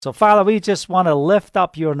So, Father, we just want to lift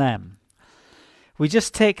up your name. We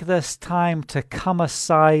just take this time to come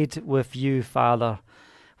aside with you, Father.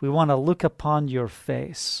 We want to look upon your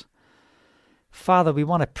face. Father, we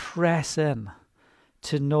want to press in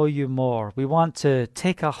to know you more. We want to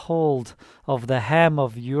take a hold of the hem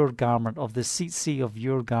of your garment, of the tzitzit of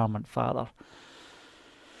your garment, Father.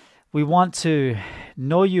 We want to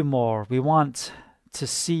know you more. We want to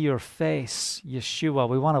see your face, Yeshua.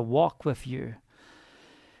 We want to walk with you.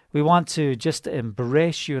 We want to just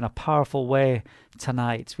embrace you in a powerful way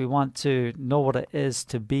tonight. We want to know what it is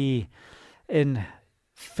to be in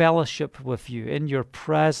fellowship with you, in your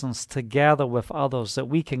presence, together with others, that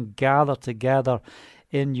we can gather together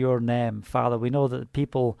in your name. Father, we know that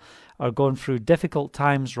people are going through difficult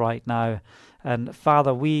times right now. And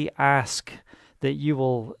Father, we ask that you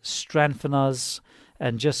will strengthen us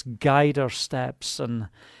and just guide our steps and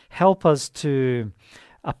help us to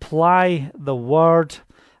apply the word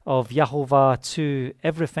of Yahovah to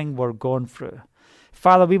everything we're going through.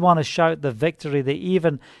 Father, we want to shout the victory that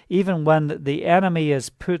even when the enemy is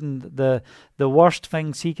putting the worst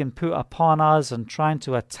things he can put upon us and trying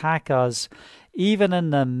to attack us, even in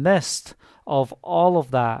the midst of all of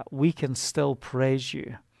that, we can still praise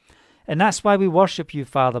you. And that's why we worship you,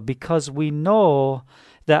 Father, because we know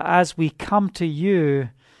that as we come to you,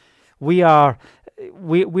 we are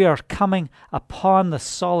coming upon the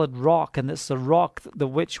solid rock, and it's the rock the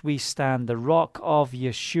which we stand, the rock of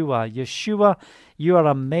Yeshua. Yeshua, you are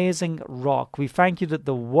amazing rock. We thank you that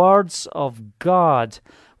the words of God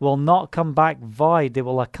will not come back void. They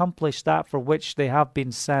will accomplish that for which they have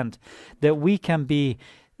been sent, that we can be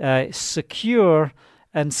secure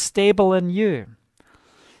and stable in you.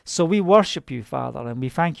 So we worship you, Father, and we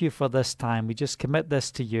thank you for this time. We just commit this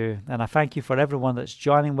to you, and I thank you for everyone that's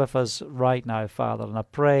joining with us right now, Father, and I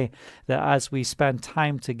pray that as we spend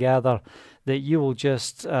time together, that you will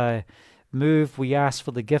just move. We ask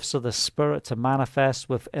for the gifts of the Spirit to manifest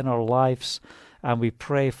within our lives, and we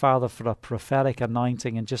pray, Father, for a prophetic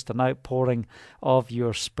anointing and just an outpouring of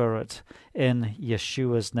your Spirit in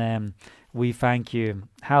Yeshua's name. We thank you.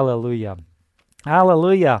 Hallelujah.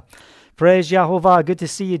 Hallelujah. Praise Yahovah. Good to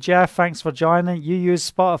see you, Jeff. Thanks for joining. You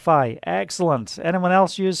use Spotify. Excellent. Anyone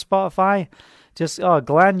else use Spotify?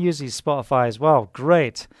 Glenn uses Spotify as well.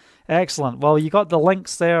 Great. Excellent. Well, you got the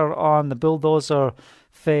links there on the Bulldozer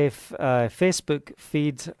Faith Facebook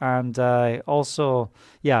feed and also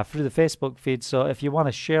through the Facebook feed. So if you want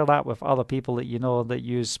to share that with other people that you know that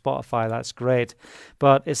use Spotify, that's great.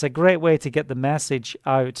 But it's a great way to get the message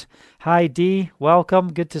out. Hi, Dee.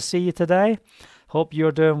 Welcome. Good to see you today. Hope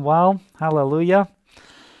you're doing well. Hallelujah.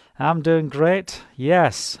 I'm doing great.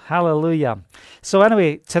 Yes. Hallelujah. So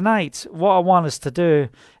anyway, tonight, what I want us to do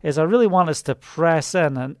is I really want us to press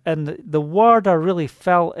in. And the word I really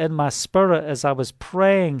felt in my spirit as I was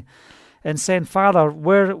praying and saying, Father,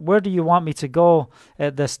 where do you want me to go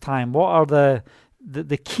at this time? What are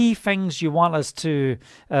the key things you want us to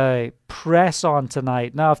press on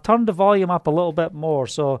tonight? Now, I've turned the volume up a little bit more,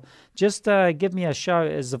 so just give me a shout.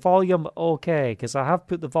 Is the volume okay? Because I have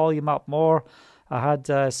put the volume up more. I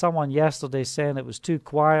had someone yesterday saying it was too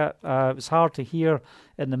quiet. It was hard to hear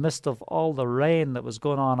in the midst of all the rain that was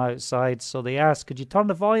going on outside. So they asked, could you turn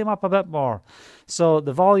the volume up a bit more? So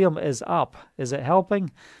the volume is up. Is it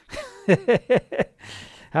helping?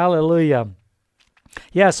 Hallelujah.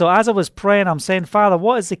 Yeah, so as I was praying, I'm saying, Father,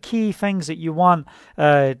 what is the key things that you want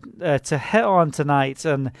to hit on tonight?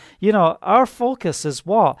 And, our focus is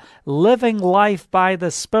what? Living life by the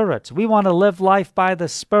Spirit. We want to live life by the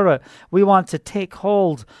Spirit. We want to take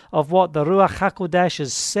hold of what the Ruach HaKodesh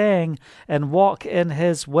is saying and walk in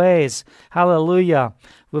His ways. Hallelujah.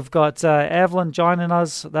 We've got Evelyn joining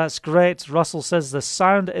us. That's great. Russell says the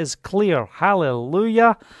sound is clear.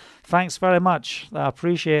 Hallelujah. Thanks very much. I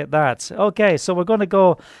appreciate that. Okay, so we're going to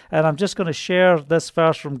go, and I'm just going to share this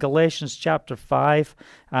verse from Galatians chapter 5,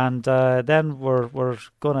 and then we're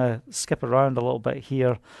going to skip around a little bit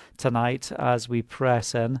here tonight as we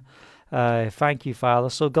press in. Thank you, Father.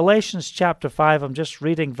 So Galatians chapter 5, I'm just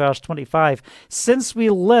reading verse 25. Since we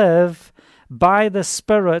live by the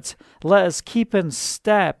Spirit, let us keep in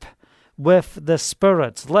step with the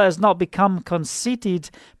Spirit. Let us not become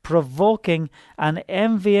conceited, provoking, and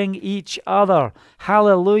envying each other.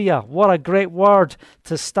 Hallelujah. What a great word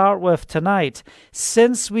to start with tonight.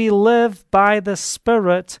 Since we live by the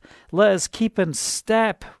Spirit, let us keep in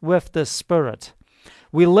step with the Spirit.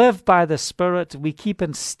 We live by the Spirit. We keep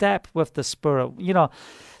in step with the Spirit. The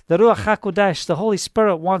Ruach HaKodesh, the Holy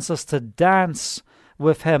Spirit, wants us to dance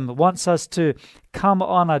with him, wants us to come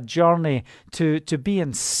on a journey to be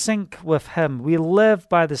in sync with him. We live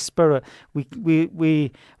by the Spirit.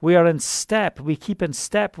 We are in step. We keep in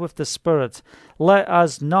step with the Spirit. Let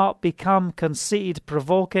us not become conceited,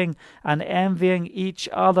 provoking, and envying each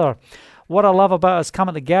other. What I love about us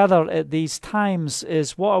coming together at these times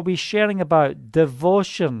is, what are we sharing about?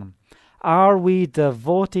 Devotion. Are we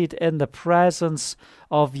devoted in the presence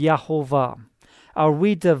of Yahovah? Are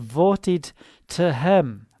we devoted to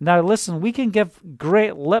him? Now listen, we can give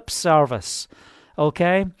great lip service,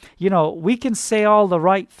 okay? You know, we can say all the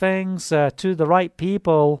right things to the right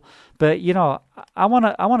people, but you know, I want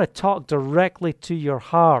to talk directly to your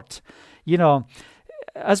heart. You know,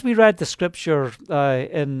 as we read the scripture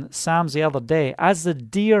in Psalms the other day, as the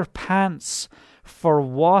deer pants for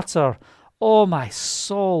water, oh, my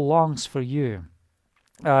soul longs for you.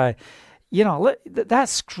 You know, that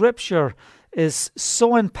scripture is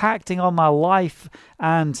so impacting on my life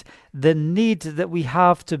and the need that we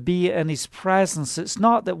have to be in his presence. It's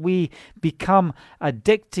not that we become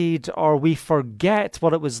addicted or we forget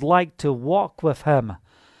what it was like to walk with him,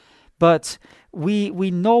 but we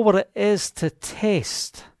know what it is to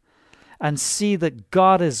taste and see that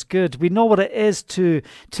God is good. We know what it is to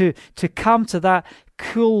come to that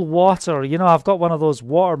cool water. You know, I've got one of those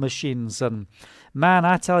water machines, and man,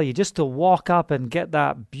 I tell you, just to walk up and get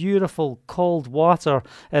that beautiful cold water,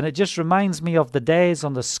 and it just reminds me of the days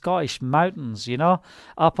on the Scottish mountains, you know,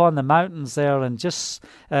 up on the mountains there, and just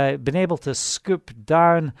been able to scoop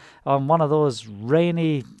down on one of those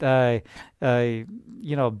rainy,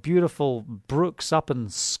 you know, beautiful brooks up in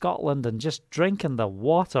Scotland and just drinking the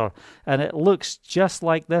water, and it looks just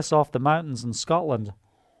like this off the mountains in Scotland.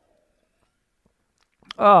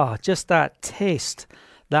 Oh, just that taste,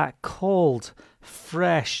 that cold,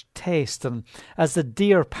 fresh taste. And as the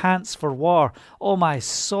deer pants for water, oh, my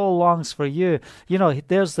soul longs for you. You know,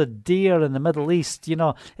 there's the deer in the Middle East, you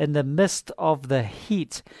know, in the midst of the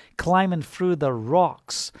heat, climbing through the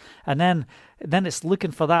rocks. And then it's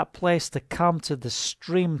looking for that place to come to the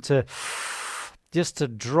stream, to just to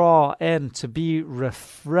draw in, to be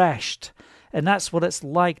refreshed. And that's what it's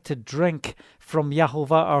like to drink from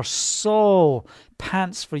Yahovah. Our soul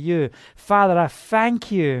pants for you. Father, I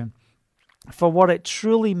thank you for what it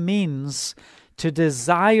truly means to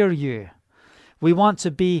desire you. We want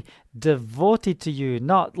to be devoted to you,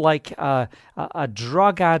 not like a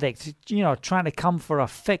drug addict, you know, trying to come for a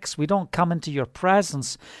fix. We don't come into your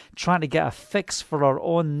presence trying to get a fix for our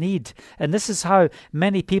own need. And this is how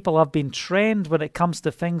many people have been trained when it comes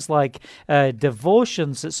to things like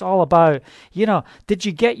devotions. It's all about, you know, did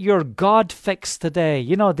you get your God fix today?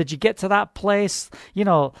 You know, did you get to that place, you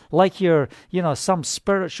know, like you're, you know, some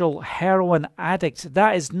spiritual heroin addict?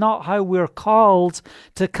 That is not how we're called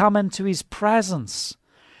to come into his presence.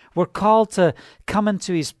 We're called to come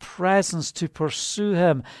into his presence, to pursue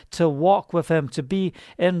him, to walk with him, to be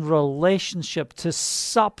in relationship, to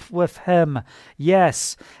sup with him.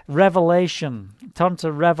 Yes, Revelation. Turn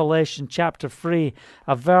to Revelation chapter 3,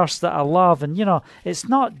 a verse that I love. And, you know, it's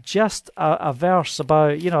not just a verse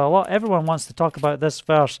about, you know, everyone wants to talk about this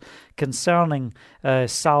verse concerning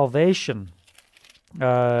salvation.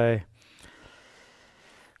 Where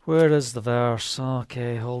is the verse?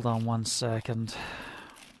 Okay, hold on one second.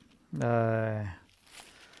 Do,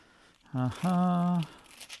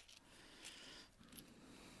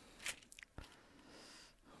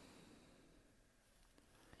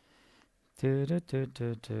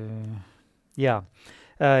 Yeah.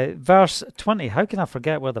 Verse 20. How can I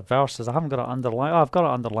forget where the verse is? I haven't got it underlined. Oh, I've got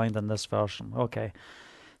it underlined in this version. Okay.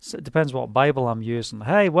 So it depends what Bible I'm using.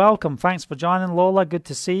 Hey, welcome. Thanks for joining, Lola. Good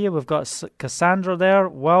to see you. We've got Cassandra there.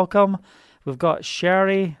 Welcome. We've got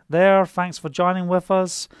Sherry there. Thanks for joining with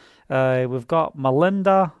us. We've got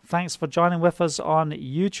Melinda. Thanks for joining with us on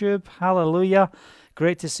YouTube. Hallelujah.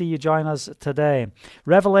 Great to see you join us today.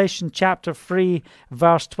 Revelation chapter 3,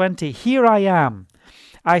 verse 20. Here I am.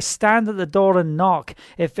 I stand at the door and knock.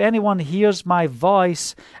 If anyone hears my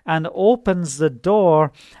voice and opens the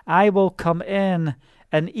door, I will come in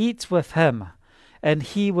and eat with him, and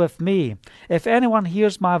he with me. If anyone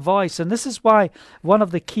hears my voice, and this is why one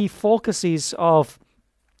of the key focuses of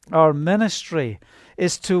our ministry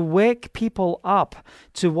is to wake people up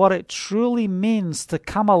to what it truly means to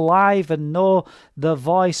come alive and know the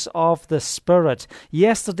voice of the Spirit.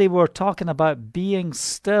 Yesterday we were talking about being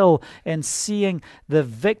still and seeing the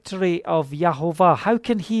victory of Yahovah. How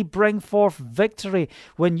can he bring forth victory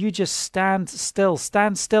when you just stand still?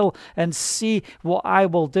 Stand still and see what I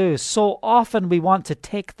will do. So often we want to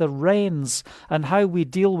take the reins on how we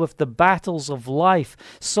deal with the battles of life.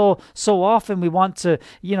 So often we want to,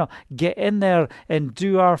 get in there and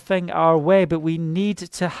do our thing our way, but we need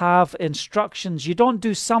to have instructions. You don't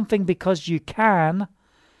do something because you can.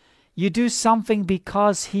 You do something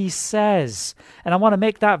because he says. And I want to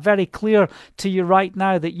make that very clear to you right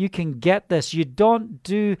now, that you can get this. You don't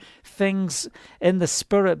do things in the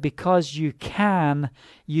Spirit because you can.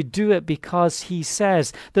 You do it because he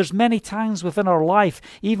says. There's many times within our life,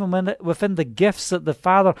 even within the gifts that the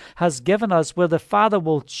Father has given us, where the Father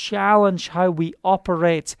will challenge how we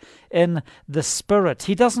operate in the Spirit.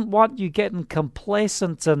 He doesn't want you getting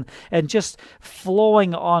complacent and just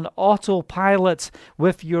flowing on autopilot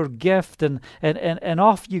with your gift and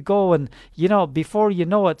off you go, and before you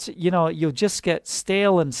know it, you'll just get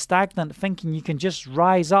stale and stagnant, thinking you can just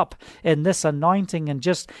rise up in this anointing and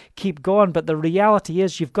just keep going. But the reality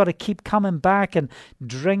is, you've got to keep coming back and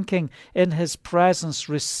drinking in his presence,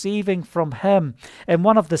 receiving from him. And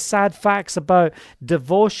one of the sad facts about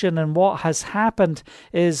devotion and what has happened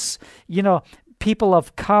is, people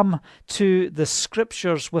have come to the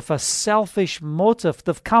scriptures with a selfish motive.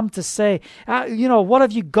 They've come to say, what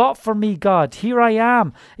have you got for me, God? Here I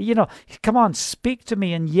am. Come on, speak to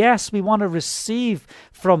me. And yes, we want to receive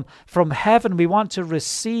from heaven. We want to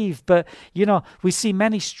receive. But, we see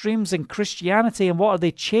many streams in Christianity, and what are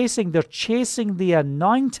they chasing? They're chasing the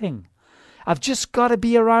anointing. I've just got to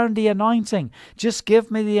be around the anointing. Just give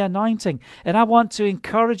me the anointing. And I want to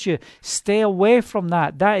encourage you, stay away from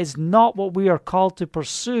that. That is not what we are called to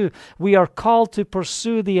pursue. We are called to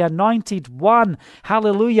pursue the anointed one.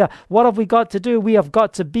 Hallelujah. What have we got to do? We have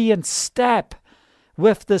got to be in step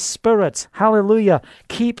with the Spirit. Hallelujah.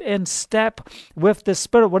 Keep in step with the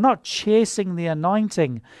Spirit. We're not chasing the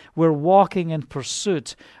anointing. We're walking in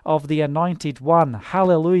pursuit of the anointed one.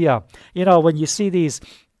 Hallelujah. When you see these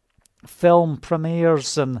film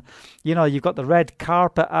premieres and you've got the red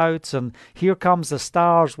carpet out and here comes the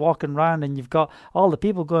stars walking around, and you've got all the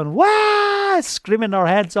people going, "Wow!" screaming their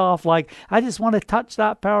heads off like, "I just want to touch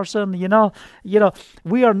that person."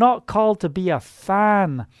 We are not called to be a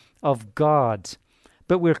fan of God,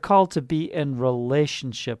 but we're called to be in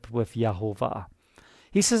relationship with Yahovah.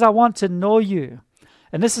 He says, "I want to know you."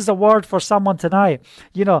 And this is a word for someone tonight.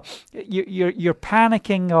 You're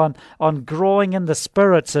panicking on growing in the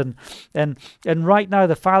Spirit, and right now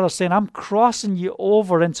the Father's saying, "I'm crossing you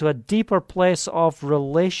over into a deeper place of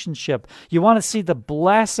relationship." You want to see the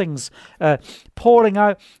blessings pouring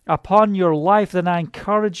out upon your life, then I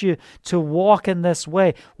encourage you to walk in this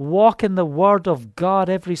way. Walk in the Word of God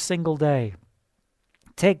every single day.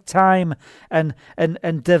 Take time and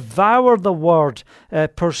devour the Word,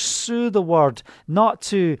 pursue the Word, not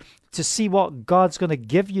to see what God's going to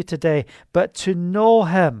give you today, but to know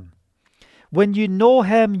Him. When you know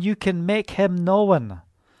Him, you can make Him known.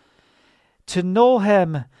 To know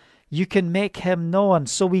Him, you can make Him known.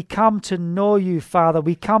 So we come to know you, Father.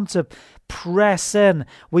 We come to press in.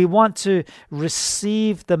 We want to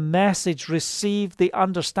receive the message, receive the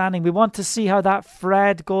understanding. We want to see how that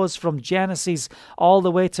thread goes from Genesis all the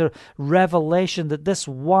way to Revelation, that this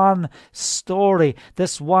one story,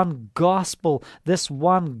 this one gospel, this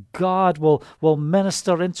one God will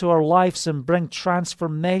minister into our lives and bring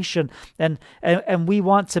transformation. And we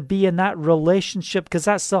want to be in that relationship, because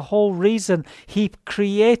that's the whole reason He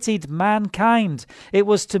created mankind. It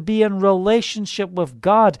was to be in relationship with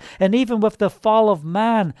God. And even with the fall of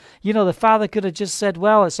man, the Father could have just said,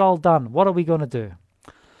 "Well, it's all done. What are we going to do?"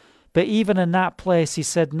 But even in that place, He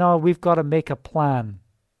said, "No, we've got to make a plan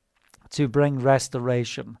to bring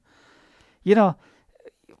restoration." The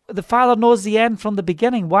Father knows the end from the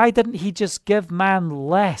beginning. Why didn't He just give man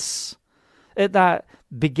less at that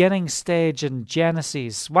beginning stage in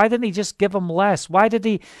Genesis? Why didn't He just give him less? Why did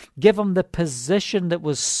He give him the position that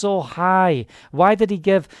was so high? Why did He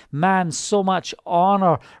give man so much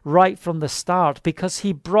honor right from the start? Because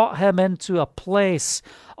He brought him into a place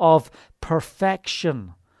of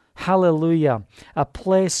perfection. Hallelujah. A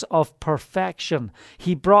place of perfection.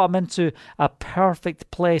 He brought him into a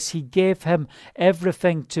perfect place. He gave him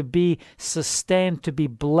everything to be sustained, to be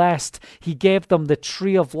blessed. He gave them the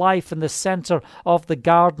tree of life in the center of the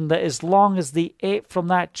garden, that as long as they ate from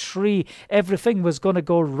that tree, everything was going to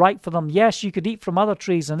go right for them. Yes, you could eat from other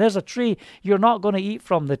trees, and there's a tree you're not going to eat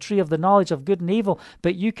from, the tree of the knowledge of good and evil,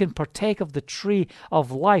 but you can partake of the tree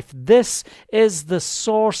of life. This is the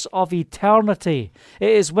source of eternity. It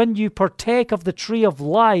is when when you partake of the tree of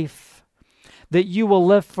life, that you will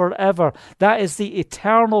live forever. That is the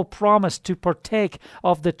eternal promise, to partake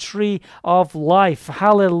of the tree of life.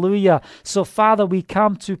 Hallelujah. So, Father, we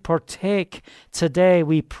come to partake today.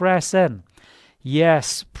 We press in.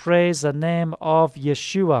 Yes, praise the name of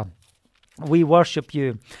Yeshua. We worship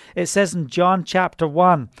you. It says in John chapter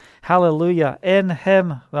 1, hallelujah, in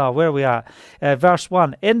him, where are we at? Verse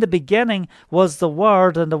 1, in the beginning was the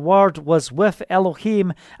Word, and the Word was with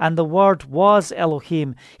Elohim, and the Word was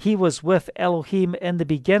Elohim. He was with Elohim in the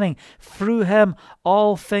beginning. Through him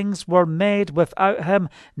all things were made. Without him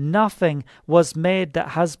nothing was made that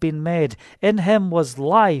has been made. In him was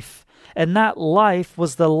life, and that life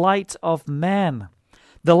was the light of men.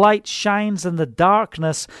 The light shines in the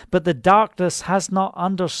darkness, but the darkness has not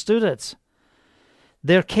understood it.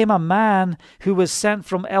 There came a man who was sent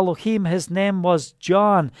from Elohim. His name was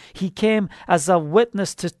John. He came as a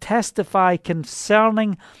witness to testify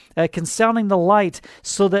concerning the light,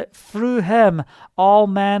 so that through him all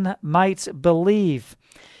men might believe.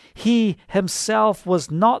 He himself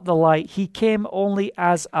was not the light. He came only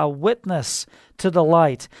as a witness to the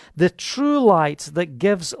light. The true light that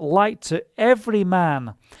gives light to every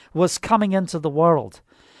man was coming into the world.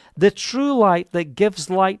 The true light that gives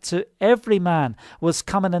light to every man was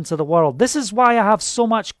coming into the world. This is why I have so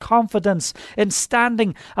much confidence in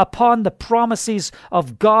standing upon the promises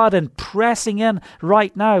of God and pressing in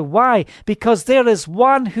right now. Why? Because there is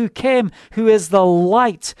one who came who is the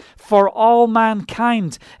light for all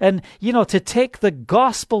mankind. And, to take the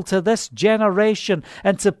gospel to this generation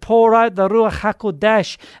and to pour out the Ruach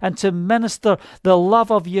HaKodesh and to minister the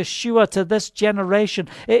love of Yeshua to this generation.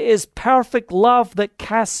 It is perfect love that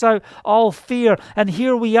casts out all fear. And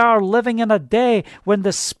here we are living in a day when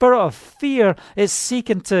the spirit of fear is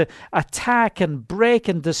seeking to attack and break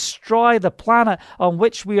and destroy the planet on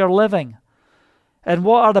which we are living. And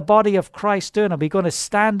what are the body of Christ doing? Are we going to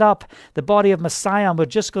stand up, the body of Messiah, and we're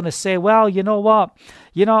just going to say, well, you know what?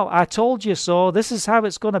 I told you so. This is how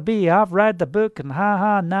it's going to be. I've read the book, and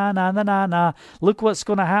nah. Look what's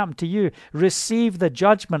going to happen to you. Receive the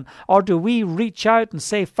judgment. Or do we reach out and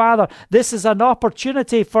say, Father, this is an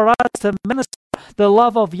opportunity for us to minister the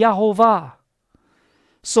love of Yahovah?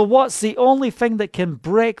 So what's the only thing that can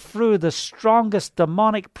break through the strongest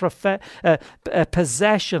demonic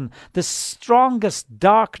possession, the strongest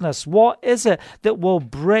darkness? What is it that will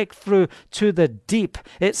break through to the deep?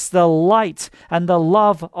 It's the light and the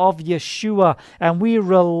love of Yeshua. And we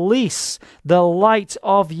release the light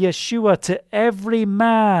of Yeshua to every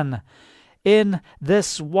man in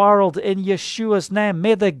this world in Yeshua's name.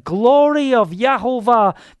 May the glory of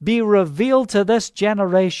Yahovah be revealed to this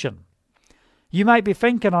generation. You might be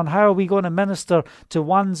thinking on how are we going to minister to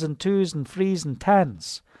ones and twos and threes and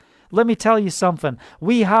tens. Let me tell you something.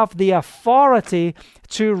 We have the authority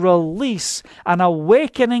to release an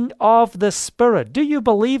awakening of the Spirit. Do you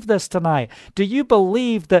believe this tonight? Do you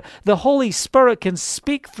believe that the Holy Spirit can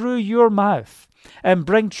speak through your mouth and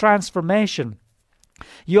bring transformation?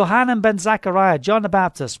 Yohanan ben Zechariah, John the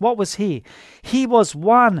Baptist, what was he? He was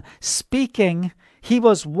one speaking. He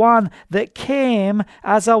was one that came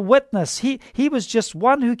as a witness. He was just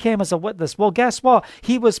one who came as a witness. Well, guess what?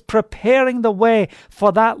 He was preparing the way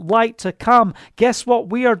for that light to come. Guess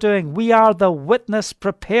what we are doing? We are the witness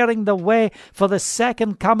preparing the way for the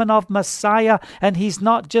second coming of Messiah. And he's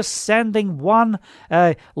not just sending one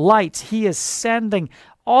light. He is sending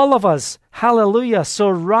all of us. Hallelujah. So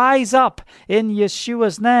rise up in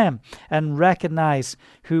Yeshua's name and recognize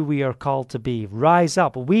who we are called to be. Rise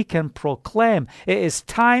up. We can proclaim. It is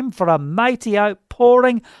time for a mighty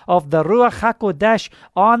outpouring of the Ruach HaKodesh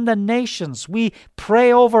on the nations. We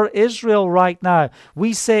pray over Israel right now.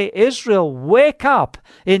 We say, Israel, wake up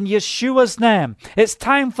in Yeshua's name. It's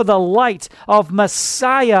time for the light of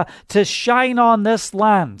Messiah to shine on this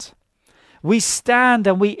land. We stand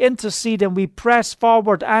and we intercede and we press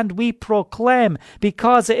forward and we proclaim,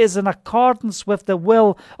 because it is in accordance with the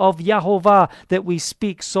will of Yahovah that we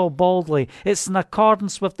speak so boldly. It's in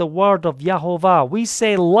accordance with the word of Yahovah. We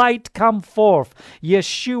say, light come forth.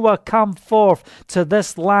 Yeshua come forth to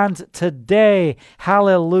this land today.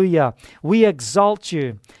 Hallelujah. We exalt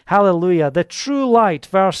you. Hallelujah. The true light,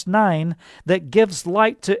 verse 9, that gives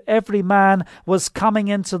light to every man was coming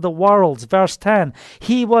into the world. Verse 10,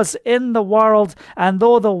 he was in the world, and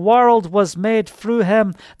though the world was made through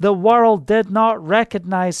him, the world did not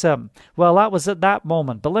recognize him. Well, that was at that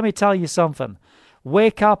moment. But let me tell you something.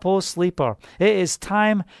 Wake up, O sleeper. It is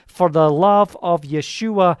time for the love of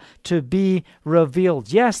Yeshua to be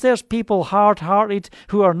revealed. Yes, there's people hard-hearted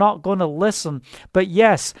who are not going to listen. But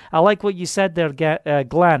yes, I like what you said there,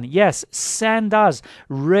 Glenn. Yes, send us.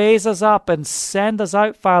 Raise us up and send us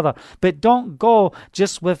out, Father. But don't go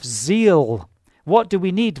just with zeal. What do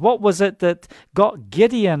we need? What was it that got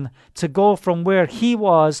Gideon to go from where he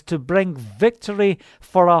was to bring victory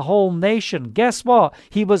for a whole nation? Guess what?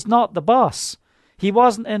 He was not the boss. He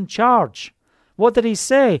wasn't in charge. What did he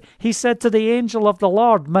say? He said to the angel of the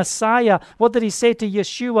Lord, Messiah. What did he say to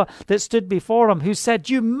Yeshua that stood before him, who said,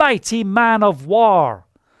 you mighty man of war?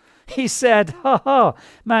 He said,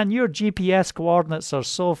 man, your GPS coordinates are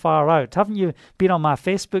so far out. Haven't you been on my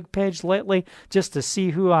Facebook page lately just to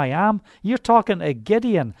see who I am? You're talking to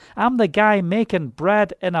Gideon. I'm the guy making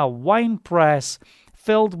bread in a wine press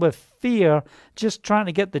filled with fear, just trying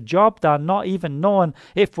to get the job done, not even knowing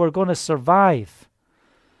if we're going to survive.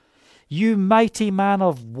 You mighty man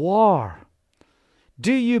of war.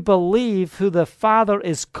 Do you believe who the Father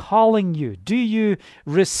is calling you? Do you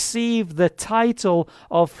receive the title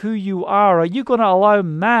of who you are? Are you going to allow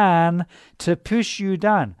man to push you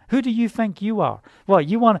down? Who do you think you are? Well,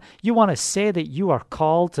 you want to say that you are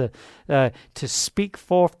called to speak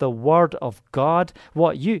forth the word of God?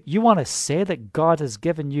 What, you want to say that God has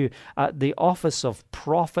given you the office of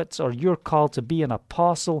prophets, or you're called to be an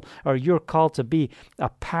apostle, or you're called to be a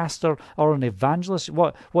pastor or an evangelist?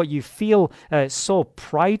 What you feel so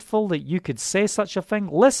prideful that you could say such a thing?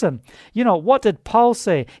 Listen, what did Paul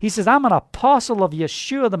say? He says, I'm an apostle of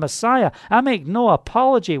Yeshua the Messiah. I make no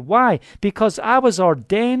apology. Why? Because I was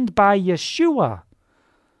ordained by Yeshua.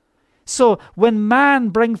 So when man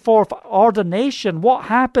bring forth ordination, what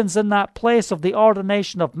happens in that place of the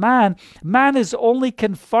ordination of man? Man is only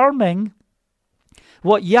confirming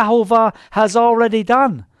what Yahovah has already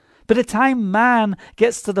done. By the time man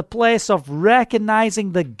gets to the place of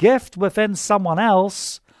recognizing the gift within someone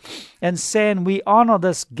else and saying, we honor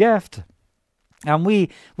this gift, and we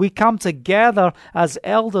come together as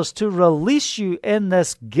elders to release you in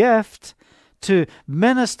this gift, to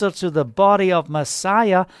minister to the body of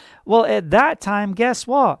Messiah, well, at that time, guess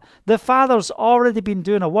what? The Father's already been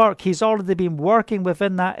doing a work. He's already been working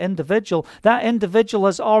within that individual. That individual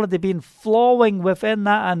has already been flowing within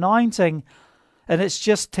that anointing. And it's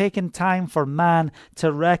just taking time for man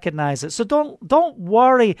to recognize it. So don't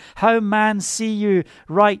worry how man see you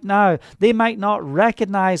right now. They might not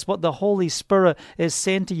recognize what the Holy Spirit is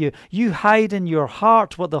saying to you. You hide in your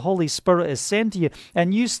heart what the Holy Spirit is saying to you,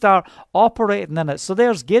 and you start operating in it. So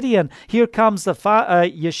there's Gideon. Here comes the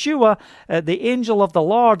Yeshua, the angel of the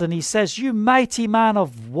Lord, and he says, you mighty man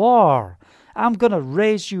of war, I'm going to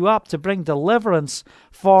raise you up to bring deliverance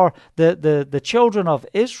for the children of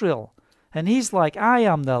Israel. And he's like, I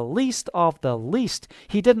am the least of the least.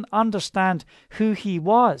 He didn't understand who he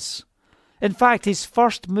was. In fact, his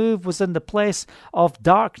first move was in the place of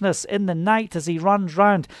darkness in the night as he runs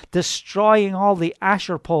round, destroying all the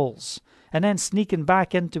Asher poles, and then sneaking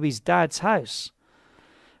back into his dad's house.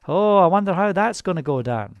 Oh, I wonder how that's going to go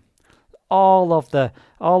down. All of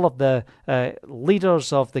the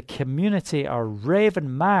leaders of the community are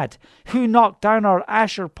raving mad. Who knocked down our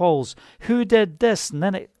Asher poles? Who did this? And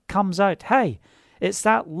then it comes out, hey, it's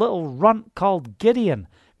that little runt called Gideon.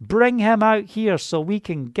 Bring him out here so we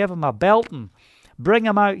can give him a belting. Bring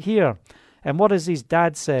him out here. And what does his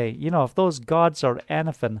dad say? If those gods are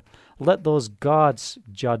anything, let those gods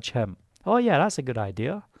judge him. Oh yeah, that's a good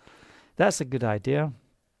idea. That's a good idea.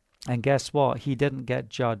 And guess what? He didn't get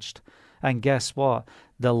judged. And guess what?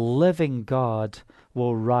 The living God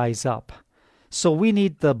will rise up. So we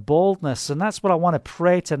need the boldness, and that's what I want to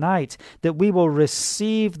pray tonight, that we will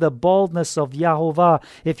receive the boldness of Yahovah.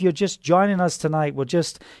 If you're just joining us tonight, we're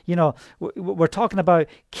just, we're talking about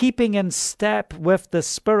keeping in step with the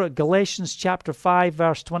Spirit, Galatians chapter 5,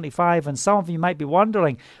 verse 25, and some of you might be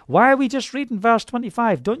wondering, why are we just reading verse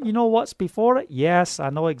 25? Don't you know what's before it? Yes,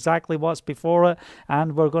 I know exactly what's before it,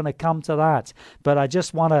 and we're going to come to that. But I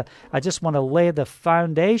just want to lay the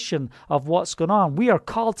foundation of what's going on. We are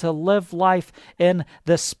called to live life in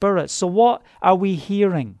the Spirit. So what are we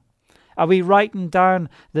hearing? Are we writing down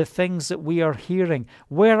the things that we are hearing?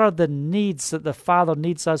 Where are the needs that the Father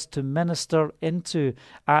needs us to minister into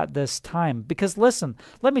at this time? Because listen,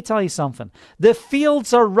 let me tell you something. The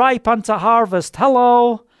fields are ripe unto harvest.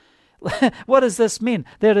 Hello? What does this mean?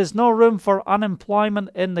 There is no room for unemployment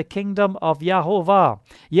in the kingdom of Yahovah.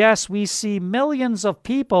 Yes, we see millions of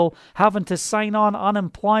people having to sign on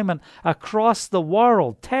unemployment across the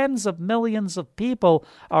world. Tens of millions of people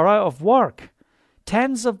are out of work.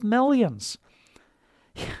 Tens of millions.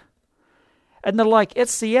 And they're like,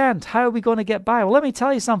 it's the end. How are we going to get by? Well, let me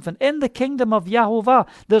tell you something. In the kingdom of Yahovah,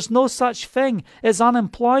 there's no such thing as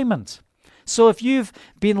unemployment. So if you've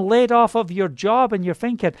been laid off of your job and you're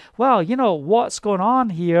thinking, well, what's going on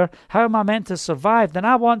here? How am I meant to survive? Then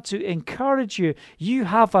I want to encourage you. You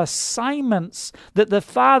have assignments that the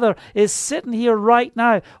Father is sitting here right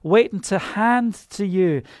now waiting to hand to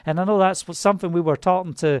you. And I know that's something we were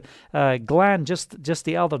talking to Glenn just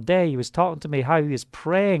the other day. He was talking to me how he is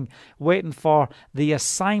praying, waiting for the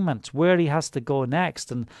assignment, where he has to go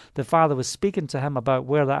next. And the Father was speaking to him about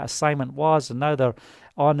where that assignment was, and now they're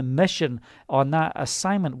on a mission on that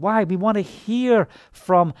assignment. Why? We want to hear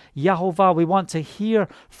from Yahovah. We want to hear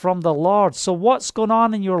from the Lord. So what's going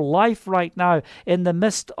on in your life right now in the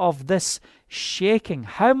midst of this shaking?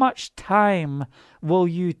 How much time will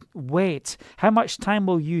you wait? How much time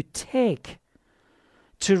will you take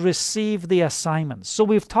to receive the assignments? So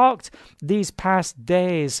we've talked these past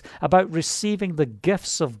days about receiving the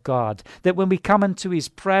gifts of God, that when we come into his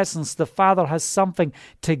presence, the Father has something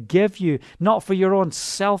to give you, not for your own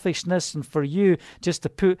selfishness and for you just to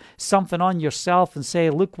put something on yourself and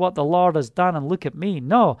say, look what the Lord has done and look at me.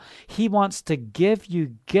 No, he wants to give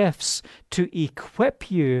you gifts to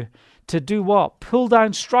equip you to do what? Pull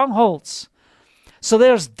down strongholds. So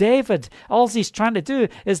there's David. All he's trying to do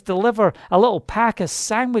is deliver a little pack of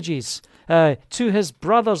sandwiches to his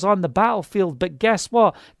brothers on the battlefield. But guess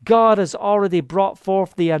what? God has already brought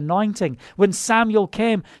forth the anointing. When Samuel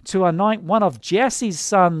came to anoint one of Jesse's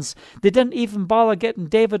sons, they didn't even bother getting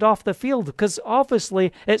David off the field, because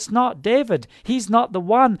obviously it's not David. He's not the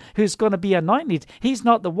one who's going to be anointed. He's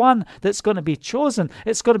not the one that's going to be chosen.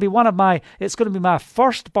 It's going to be my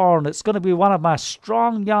firstborn. It's going to be one of my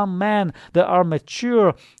strong young men that are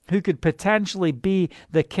mature, who could potentially be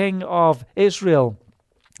the king of Israel.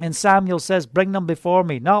 And Samuel says, bring them before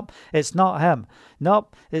me. Nope, it's not him.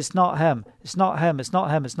 Nope, it's not him. It's not him. It's not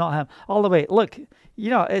him. It's not him. All the way. Look,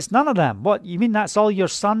 it's none of them. What, you mean that's all your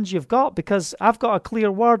sons you've got? Because I've got a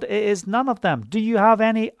clear word. It is none of them. Do you have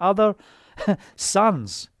any other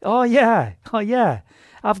sons? Oh, yeah.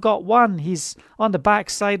 I've got one. He's on the back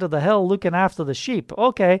side of the hill looking after the sheep.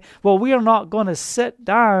 Okay, well, we are not going to sit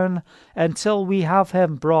down until we have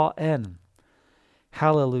him brought in.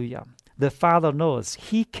 Hallelujah. The Father knows.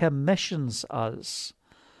 He commissions us.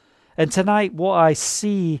 And tonight, what I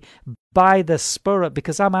see by the Spirit,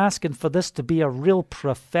 because I'm asking for this to be a real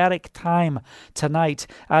prophetic time tonight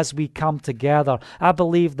as we come together. I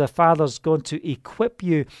believe the Father's going to equip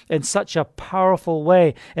you in such a powerful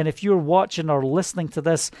way. And if you're watching or listening to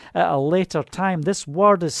this at a later time, this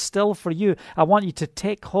word is still for you. I want you to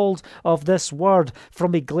take hold of this word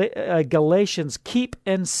from Galatians. Keep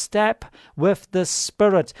in step with the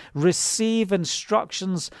Spirit. Receive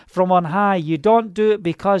instructions from on high. You don't do it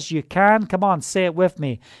because you can. Come on, say it with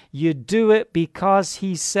me. You do it because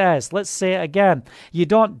he says. Let's say it again. You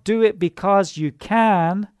don't do it because you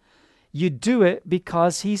can. You do it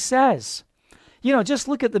because he says. Just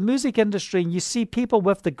look at the music industry and you see people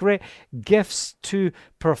with the great gifts to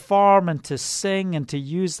perform and to sing and to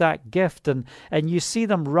use that gift, and you see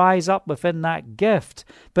them rise up within that gift.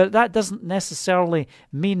 But that doesn't necessarily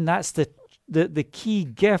mean that's the key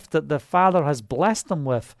gift that the Father has blessed them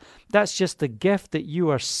with. That's just the gift that you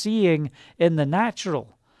are seeing in the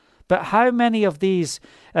natural. But how many of these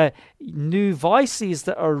new voices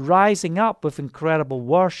that are rising up with incredible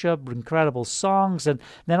worship, incredible songs, and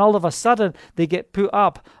then all of a sudden they get put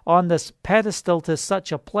up on this pedestal to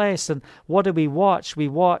such a place, and what do we watch? We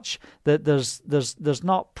watch that there's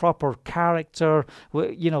not proper character.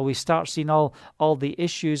 We start seeing all the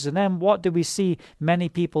issues, and then what do we see many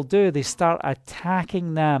people do? They start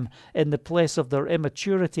attacking them in the place of their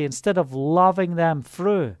immaturity instead of loving them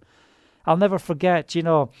through. I'll never forget,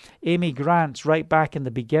 Amy Grant right back in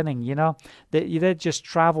the beginning, they'd just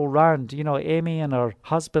travel around. Amy and her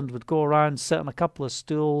husband would go around, sit on a couple of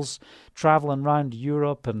stools, traveling around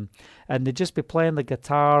Europe, and they'd just be playing the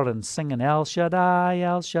guitar and singing El Shaddai,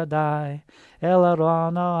 El Shaddai, El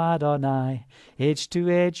Arono Adonai, age to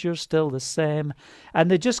age you're still the same.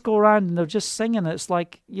 And they just go around and they're just singing. It's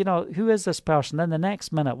like, who is this person? Then the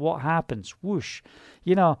next minute, what happens? Whoosh,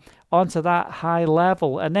 onto that high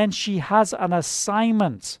level. And then she has an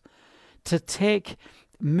assignment to take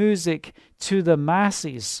music to the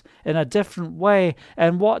masses in a different way.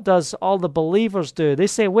 And what does all the believers do? They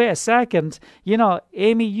say, wait a second,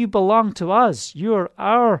 Amy, you belong to us. You're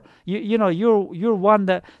you're one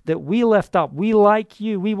that we lift up. We like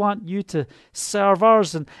you. We want you to serve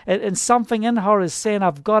ours. And something in her is saying,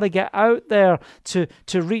 I've got to get out there to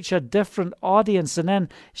reach a different audience. And then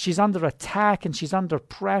she's under attack and she's under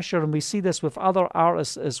pressure. And we see this with other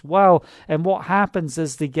artists as well. And what happens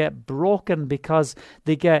is they get broken because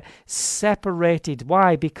they get separated.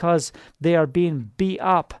 Why? Because they are being beat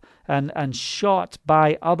up and shot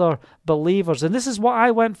by other believers. And this is what I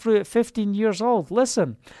went through at 15 years old.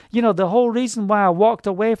 Listen, the whole reason why I walked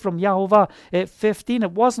away from Yahovah at 15,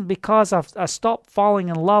 it wasn't because I stopped falling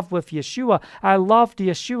in love with Yeshua. I loved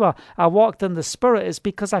Yeshua. I walked in the Spirit. It's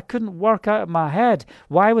because I couldn't work out in my head.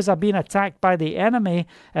 Why was I being attacked by the enemy?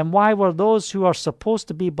 And why were those who are supposed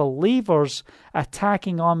to be believers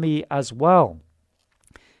attacking on me as well?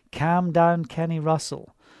 Calm down, Kenny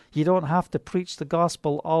Russell. You don't have to preach the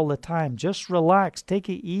gospel all the time. Just relax. Take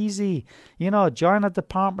it easy. Join a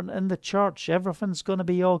department in the church. Everything's going to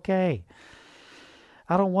be okay.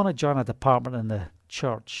 I don't want to join a department in the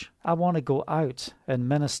church. I want to go out and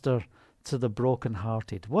minister to the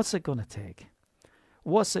brokenhearted. What's it going to take?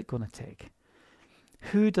 What's it going to take?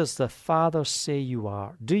 Who does the Father say you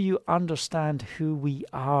are? Do you understand who we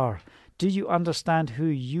are? Do you understand who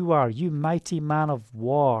you are, you mighty man of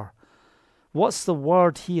war? What's the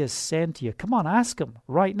word he has sent to you? Come on, ask him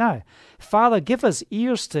right now. Father, give us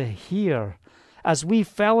ears to hear as we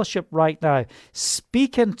fellowship right now.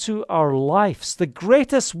 Speak into our lives. The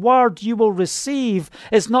greatest word you will receive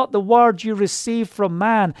is not the word you receive from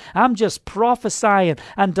man. I'm just prophesying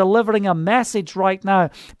and delivering a message right now.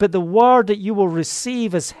 But the word that you will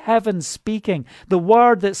receive is heaven speaking. The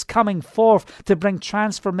word that's coming forth to bring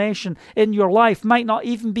transformation in your life might not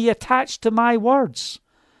even be attached to my words.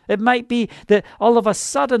 It might be that all of a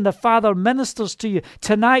sudden the Father ministers to you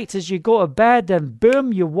tonight as you go to bed, and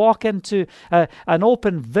boom, you walk into an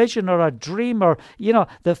open vision or a dream, or,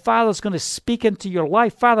 the Father's going to speak into your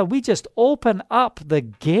life. Father, we just open up the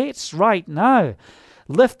gates right now.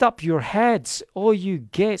 Lift up your heads, O you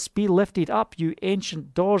gates, be lifted up, you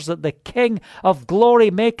ancient doors, that the King of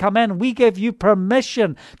glory may come in. We give you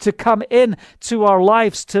permission to come in to our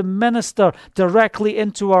lives, to minister directly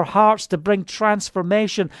into our hearts, to bring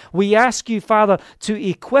transformation. We ask you, Father, to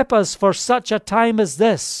equip us for such a time as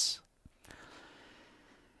this.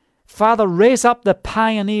 Father, raise up the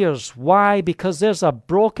pioneers. Why? Because there's a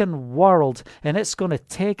broken world, and it's going to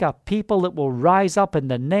take a people that will rise up in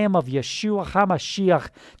the name of Yeshua HaMashiach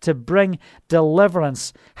to bring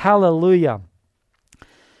deliverance. Hallelujah.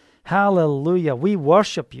 Hallelujah. We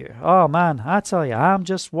worship you. Oh, man, I tell you, I'm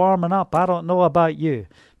just warming up. I don't know about you,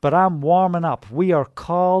 but I'm warming up. We are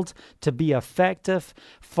called to be effective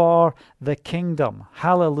for the kingdom.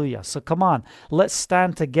 Hallelujah. So come on, let's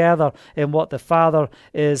stand together in what the Father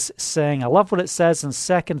is saying. I love what it says in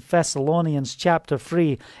 2 Thessalonians chapter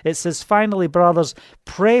 3. It says, finally, brothers,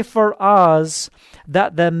 pray for us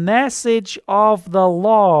that the message of the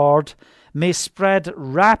Lord may spread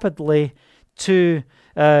rapidly to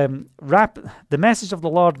the message of the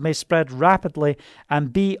Lord may spread rapidly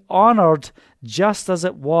and be honored just as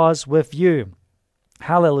it was with you.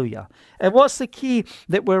 Hallelujah. And what's the key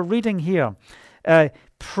that we're reading here?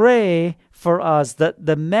 Pray for us that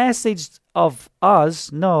the message of us,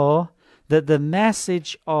 that the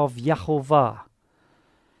message of Yahovah,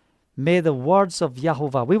 may the words of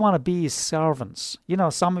Yahovah, we want to be his servants.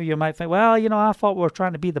 Some of you might think, well, I thought we were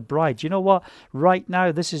trying to be the bride. You know what? Right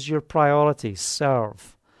now, this is your priority.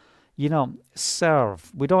 Serve.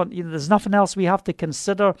 Serve. We don't, there's nothing else we have to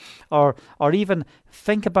consider or even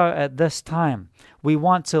think about at this time. We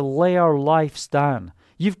want to lay our lives down.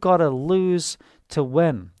 You've got to lose to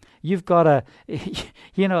win. You've got to,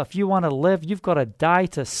 if you want to live, you've got to die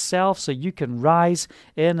to self so you can rise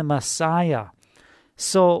in the Messiah.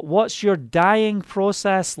 So what's your dying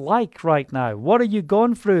process like right now? What are you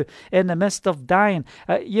going through in the midst of dying?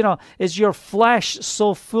 Is your flesh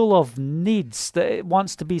so full of needs that it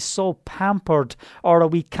wants to be so pampered? Or are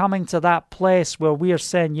we coming to that place where we are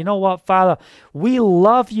saying, you know what, Father, we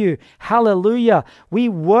love you. Hallelujah. We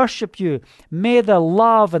worship you. May the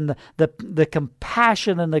love and the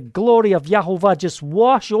compassion and the glory of Yahovah just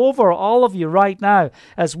wash over all of you right now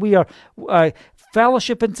as we are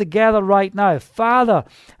fellowshipping together right now. Father,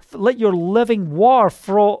 let your living water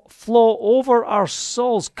flow over our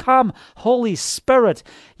souls. Come, Holy Spirit,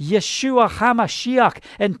 Yeshua HaMashiach,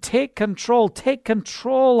 and take control. Take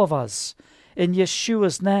control of us in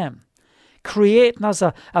Yeshua's name. Create in us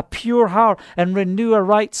a pure heart and renew a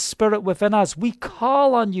right spirit within us. We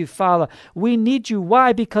call on you, Father. We need you.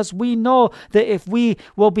 Why? Because we know that if we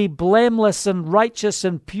will be blameless and righteous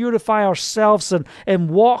and purify ourselves and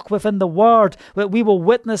walk within the Word, that we will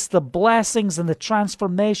witness the blessings and the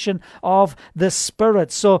transformation of the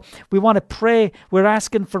Spirit. So we want to pray. We're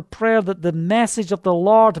asking for prayer that the message of the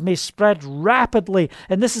Lord may spread rapidly.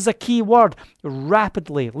 And this is a key word,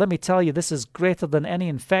 rapidly. Let me tell you, this is greater than any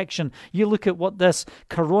infection. You look at what this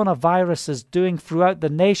coronavirus is doing throughout the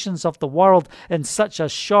nations of the world in such a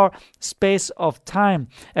short space of time.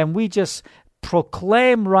 And we just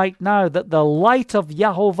proclaim right now that the light of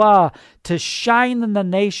Yahovah to shine in the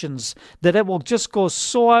nations, that it will just go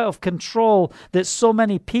so out of control that so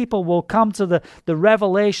many people will come to the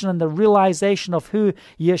revelation and the realization of who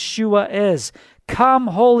Yeshua is. Come,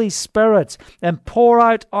 Holy Spirit, and pour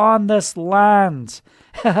out on this land.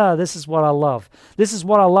 This is what I love. This is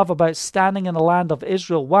what I love about standing in the land of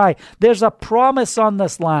Israel. Why? There's a promise on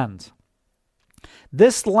this land.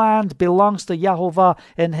 This land belongs to Yahovah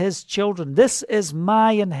and his children. This is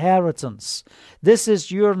my inheritance. This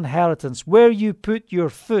is your inheritance. Where you put your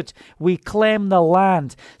foot, we claim the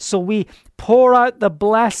land. So we pour out the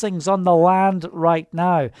blessings on the land right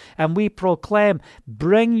now. And we proclaim,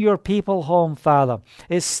 bring your people home, Father.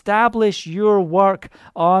 Establish your work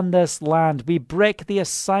on this land. We break the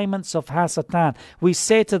assignments of Hasatan. We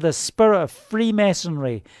say to the spirit of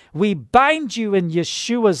Freemasonry, we bind you in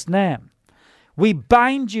Yeshua's name. We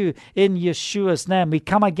bind you in Yeshua's name. We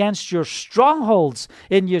come against your strongholds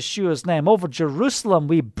in Yeshua's name. Over Jerusalem,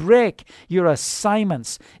 we break your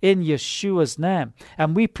assignments in Yeshua's name.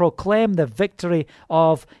 And we proclaim the victory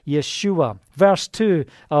of Yeshua. Verse 2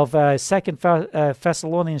 of 2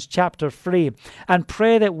 Thessalonians chapter 3. And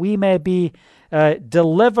pray that we may be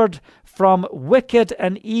delivered from wicked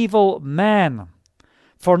and evil men.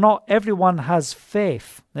 For not everyone has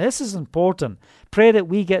faith. Now, this is important. Pray that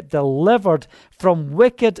we get delivered from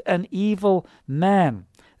wicked and evil men.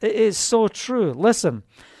 It is so true. Listen,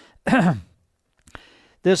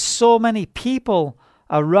 there's so many people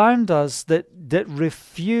around us that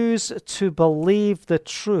refuse to believe the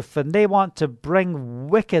truth, and they want to bring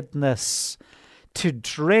wickedness to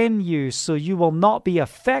drain you so you will not be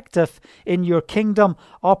effective in your kingdom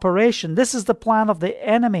operation. This is the plan of the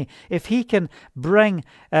enemy. If he can bring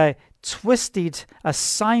twisted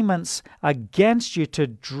assignments against you to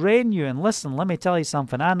drain you. And listen, let me tell you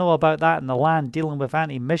something. I know about that in the land, dealing with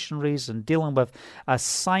anti-missionaries and dealing with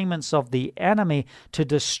assignments of the enemy to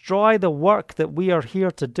destroy the work that we are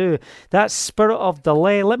here to do. That spirit of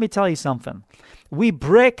delay, let me tell you something. We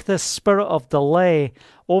break the spirit of delay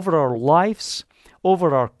over our lives,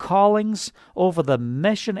 over our callings, over the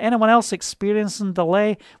mission. Anyone else experiencing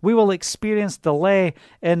delay? We will experience delay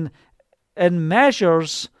in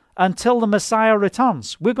measures until the Messiah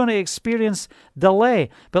returns. We're going to experience delay.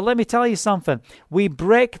 But let me tell you something. We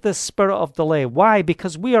break the spirit of delay. Why?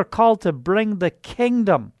 Because we are called to bring the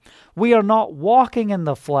kingdom. We are not walking in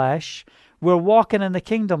the flesh. We're walking in the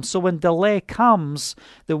kingdom. So when delay comes,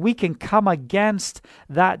 that we can come against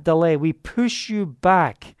that delay. We push you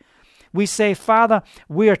back. We say, Father,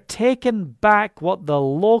 we are taking back what the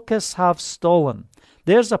locusts have stolen.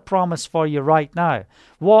 There's a promise for you right now.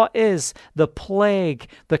 What is the plague,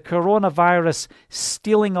 the coronavirus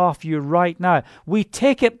stealing off you right now? We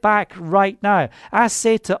take it back right now. I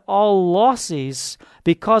say to all losses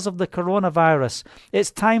because of the coronavirus,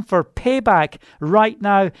 it's time for payback right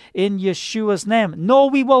now in Yeshua's name. No,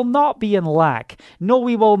 we will not be in lack. No,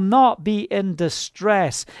 we will not be in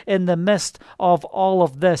distress in the midst of all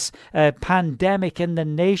of this pandemic in the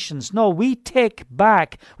nations. No, we take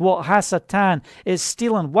back what Hasatan is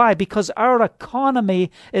stealing. Why? Because our economy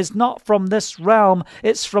is not from this realm,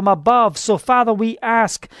 it's from above. So, Father, we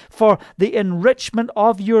ask for the enrichment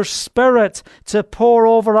of your Spirit to pour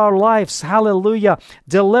over our lives. Hallelujah.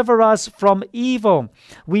 Deliver us from evil.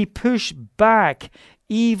 We push back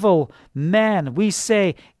evil men. We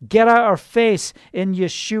say, get out our face in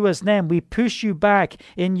Yeshua's name. We push you back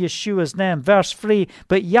in Yeshua's name. Verse 3,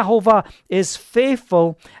 but Yahovah is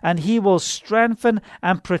faithful, and he will strengthen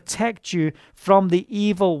and protect you from the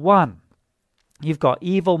evil one. You've got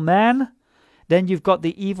evil men, then you've got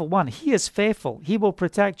the evil one. He is faithful. He will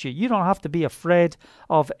protect you. You don't have to be afraid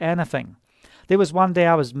of anything. There was one day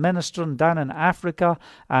I was ministering down in Africa,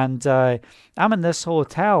 and I'm in this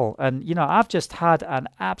hotel, and I've just had an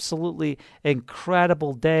absolutely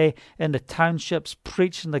incredible day in the townships,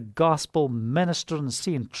 preaching the gospel, ministering,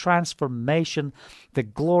 seeing transformation, the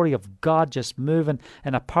glory of God just moving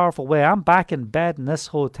in a powerful way. I'm back in bed in this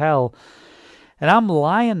hotel, and I'm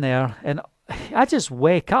lying there, and I just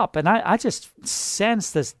wake up and I just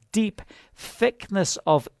sense this deep thickness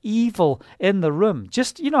of evil in the room.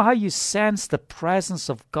 Just, you know how you sense the presence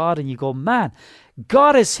of God and you go, man,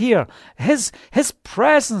 God is here. His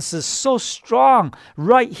presence is so strong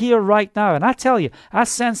right here, right now. And I tell you, I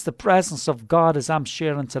sense the presence of God as I'm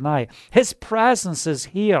sharing tonight. His presence is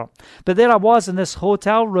here. But there I was in this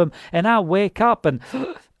hotel room and I wake up and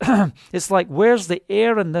it's like, where's the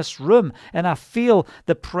air in this room? And I feel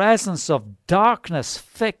the presence of darkness,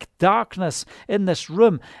 thick darkness in this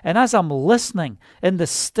room. And as I'm listening in the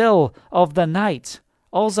still of the night,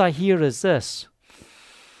 all I hear is this.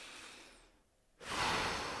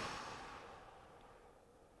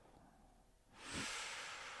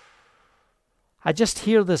 I just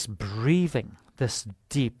hear this breathing, this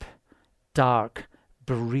deep, dark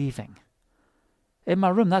breathing. In my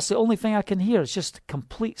room, that's the only thing I can hear. It's just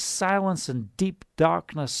complete silence and deep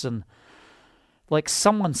darkness, and like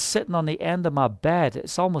someone sitting on the end of my bed.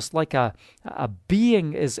 It's almost like a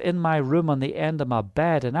being is in my room on the end of my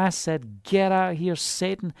bed. And I said, get out of here,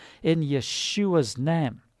 Satan, in Yeshua's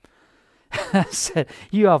name. I said,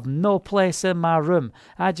 you have no place in my room.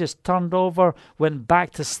 I just turned over, went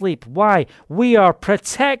back to sleep. Why? We are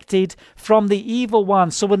protected from the evil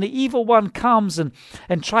one. So when the evil one comes and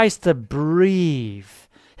tries to breathe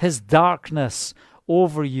his darkness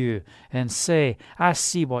over you and say, I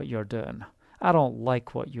see what you're doing. I don't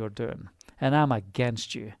like what you're doing, and I'm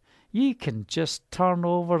against you. You can just turn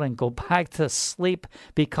over and go back to sleep,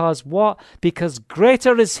 because what? Because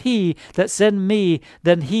greater is he that's in me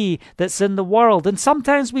than he that's in the world. And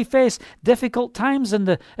sometimes we face difficult times in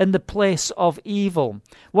the place of evil.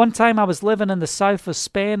 One time I was living in the south of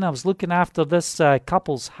Spain. I was looking after this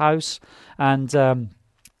couple's house, and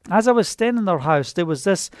as I was staying in their house, there was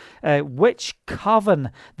this witch coven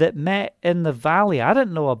that met in the valley. I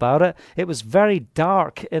didn't know about it. It was very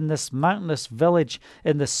dark in this mountainous village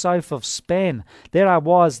in the south of Spain. There I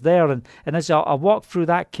was there, and as I walked through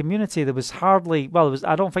that community, there was hardly,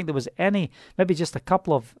 I don't think there was any, maybe just a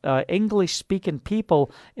couple of English-speaking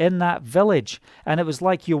people in that village. And it was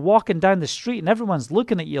like you're walking down the street and everyone's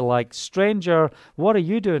looking at you like, stranger, what are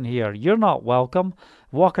you doing here? You're not welcome.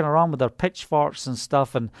 Walking around with their pitchforks and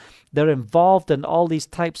stuff, and they're involved in all these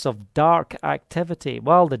types of dark activity.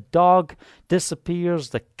 Well, the dog disappears,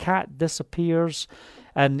 the cat disappears,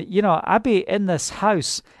 and, you know, I'd be in this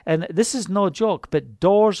house, and this is no joke, but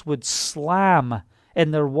doors would slam,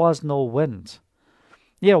 and there was no wind.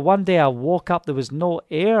 Yeah, one day I woke up, there was no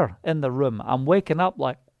air in the room. I'm waking up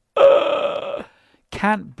like,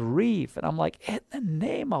 can't breathe, and I'm like, in the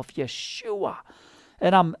name of Yeshua.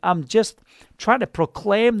 And I'm just trying to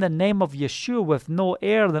proclaim the name of Yeshua with no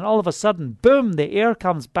air. Then all of a sudden, boom, the air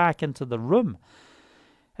comes back into the room.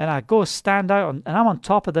 And I go stand out, and I'm on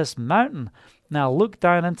top of this mountain. And I look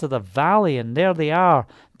down into the valley, and there they are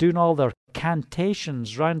doing all their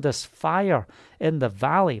cantations around this fire in the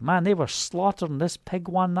valley. Man, they were slaughtering this pig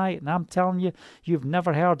one night. And I'm telling you, you've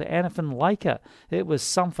never heard anything like it. It was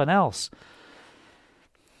something else.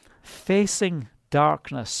 Facing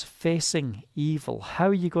darkness, facing evil, how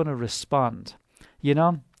are you going to respond? You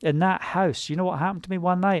know, in that house, you know what happened to me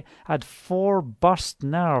one night? I had 4 burst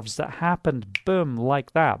nerves that happened, boom,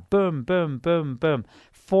 like that. Boom, boom, boom, boom.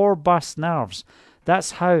 4 burst nerves.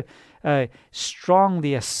 That's how strong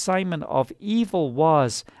the assignment of evil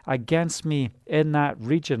was against me in that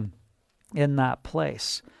region, in that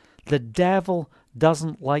place. The devil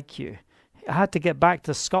doesn't like you. I had to get back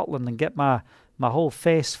to Scotland and get my whole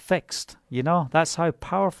face fixed, you know. That's how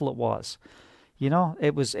powerful it was. You know,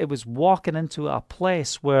 it was walking into a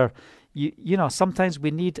place where, you know, sometimes we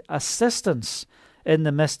need assistance in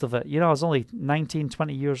the midst of it. You know, I was only 19,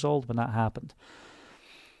 20 years old when that happened.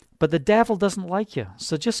 But the devil doesn't like you,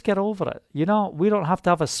 so just get over it. You know, we don't have to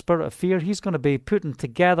have a spirit of fear. He's going to be putting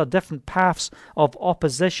together different paths of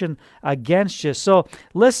opposition against you. So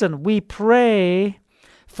listen, we pray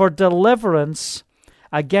for deliverance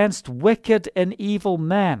against wicked and evil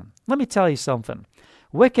men. Let me tell you something.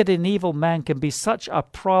 Wicked and evil men can be such a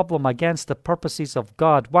problem against the purposes of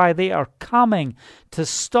God. Why? They are coming to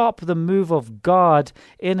stop the move of God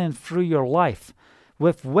in and through your life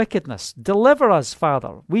with wickedness. Deliver us,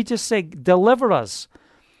 Father. We just say, deliver us.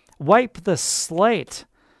 Wipe the slate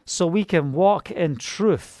so we can walk in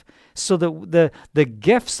truth, so that the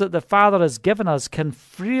gifts that the Father has given us can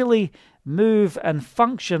freely move and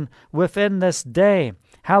function within this day.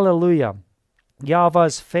 Hallelujah. Yahweh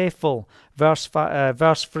is faithful. Verse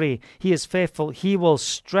 3. He is faithful. He will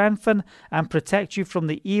strengthen and protect you from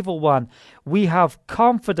the evil one. We have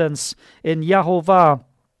confidence in Yahovah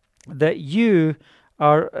that you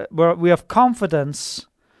are. We have confidence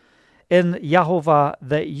in Yahovah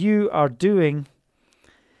that you are doing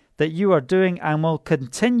and will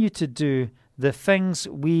continue to do the things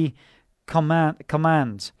we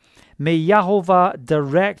command. May Yahovah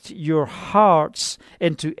direct your hearts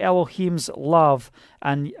into Elohim's love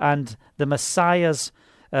and the Messiah's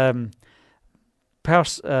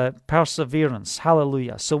perseverance.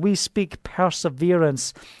 Hallelujah. So we speak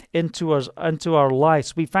perseverance into our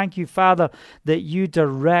lives. We thank you, Father, that you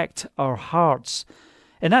direct our hearts.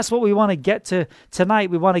 And that's what we want to get to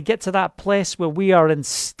tonight. We want to get to that place where we are in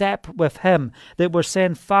step with him, that we're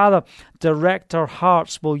saying, Father, direct our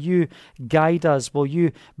hearts. Will you guide us? Will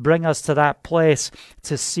you bring us to that place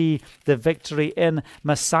to see the victory in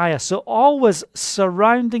Messiah? So always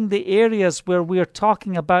surrounding the areas where we are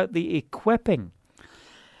talking about the equipping,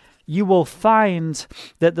 you will find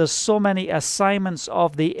that there's so many assignments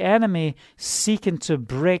of the enemy seeking to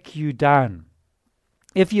break you down.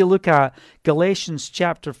 If you look at Galatians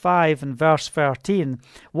chapter 5 and verse 13,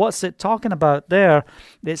 what's it talking about there?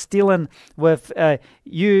 It's dealing with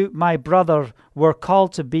you, my brother, were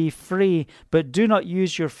called to be free, but do not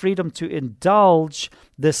use your freedom to indulge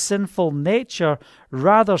the sinful nature.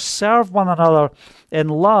 Rather, serve one another in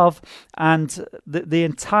love. And the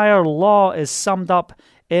entire law is summed up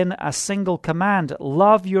in a single command: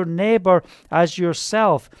 love your neighbor as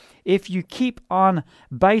yourself. If you keep on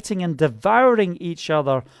biting and devouring each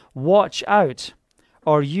other, watch out,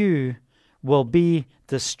 or you will be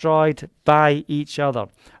destroyed by each other.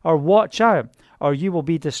 Or watch out, or you will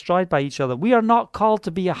be destroyed by each other. We are not called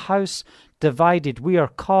to be a house divided. We are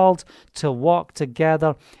called to walk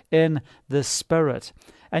together in the Spirit.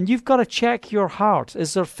 And you've got to check your heart.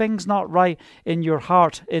 Is there things not right in your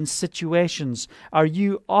heart in situations? Are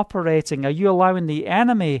you operating? Are you allowing the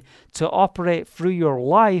enemy to operate through your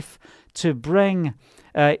life to bring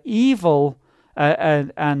evil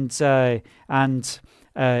and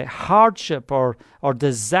hardship or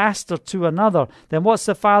disaster to another? Then what's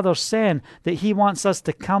the Father saying? That he wants us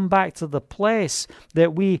to come back to the place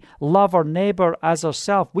that we love our neighbor as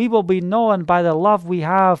ourselves. We will be known by the love we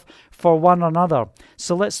have for one another.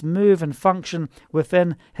 So let's move and function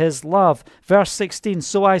within his love. Verse 16,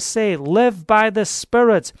 so I say, live by the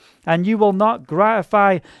Spirit, and you will not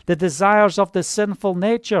gratify the desires of the sinful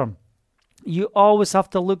nature. You always have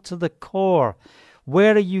to look to the core.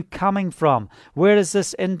 Where are you coming from? Where is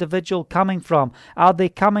this individual coming from? Are they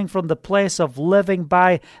coming from the place of living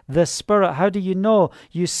by the Spirit? How do you know?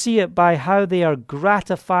 You see it by how they are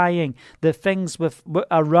gratifying the things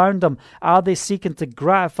around them. Are they seeking to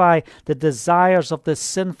gratify the desires of the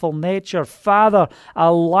sinful nature? Father,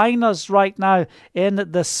 align us right now in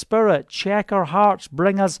the Spirit. Check our hearts.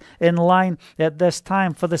 Bring us in line at this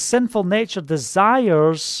time. For the sinful nature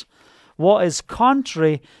desires what is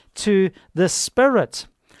contrary to the Spirit.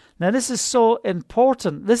 Now, this is so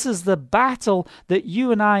important. This is the battle that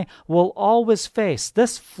you and I will always face.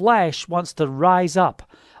 This flesh wants to rise up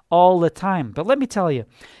all the time. But let me tell you,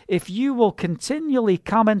 if you will continually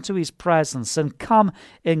come into his presence and come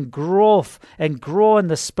in growth and grow in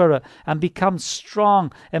the Spirit and become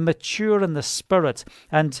strong and mature in the Spirit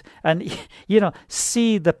and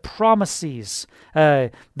see the promises,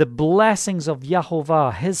 the blessings of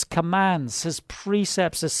Yahovah, his commands, his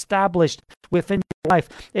precepts established within your life,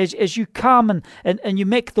 as you come and you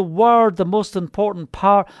make the Word the most important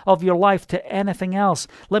part of your life to anything else,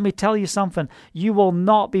 let me tell you something, you will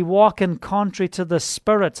not be walking contrary to the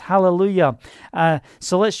Spirit. Hallelujah.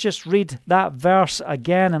 So let's just read that verse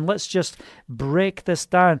again and let's just break this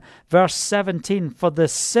down. Verse 17, for the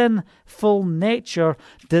sinful nature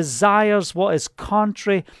desires what is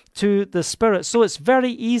contrary to the Spirit. So it's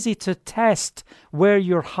very easy to test where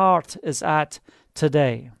your heart is at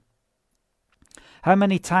today. How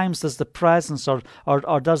many times does the presence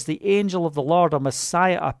or does the angel of the Lord or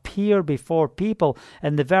Messiah appear before people,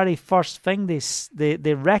 and the very first thing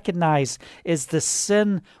they recognize is the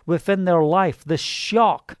sin within their life, the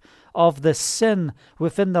shock of the sin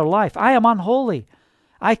within their life. I am unholy.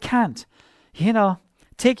 I can't.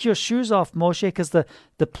 Take your shoes off, Moshe, because the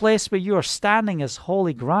place where you are standing is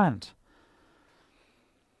holy ground.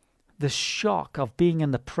 The shock of being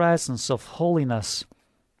in the presence of holiness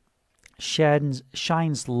shines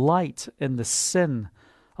light in the sin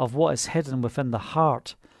of what is hidden within the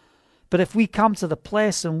heart. But if we come to the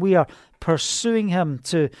place and we are pursuing him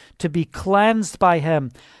to be cleansed by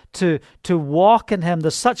him, to walk in him.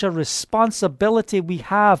 There's such a responsibility we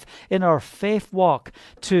have in our faith walk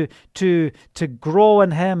to grow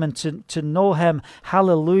in him and to know him.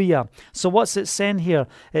 Hallelujah. So what's it saying here?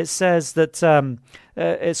 It says that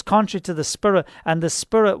it's contrary to the Spirit, and the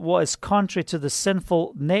Spirit, what is contrary to the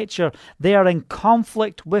sinful nature, they are in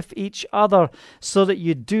conflict with each other, so that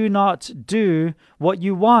you do not do what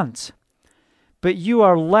you want. But you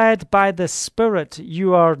are led by the Spirit.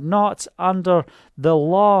 You are not under the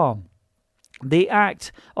law. The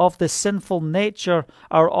act of the sinful nature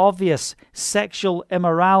are obvious: sexual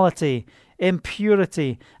immorality,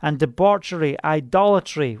 impurity and debauchery,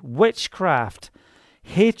 idolatry, witchcraft,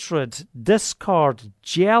 hatred, discord,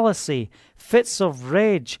 jealousy, fits of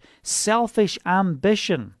rage, selfish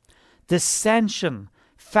ambition, dissension,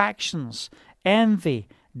 factions, envy,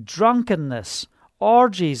 drunkenness,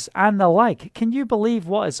 orgies, and the like. Can you believe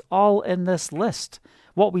what is all in this list?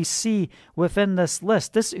 What we see within this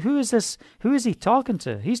list. Who is he talking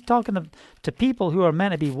to? He's talking to people who are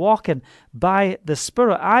meant to be walking by the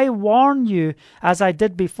Spirit. I warn you, as I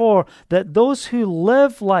did before, that those who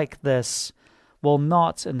live like this will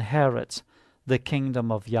not inherit the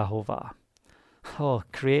kingdom of Jehovah. Oh,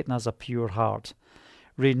 create in us a pure heart.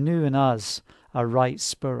 Renew in us a right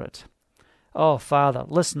spirit. Oh, Father,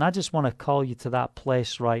 listen, I just want to call you to that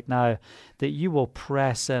place right now that you will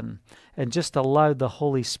press in and just allow the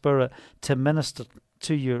Holy Spirit to minister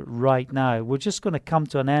to you right now. We're just going to come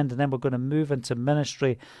to an end, and then we're going to move into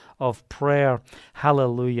ministry of prayer.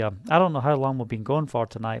 Hallelujah. I don't know how long we've been going for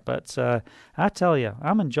tonight, but I tell you,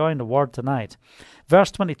 I'm enjoying the word tonight. Verse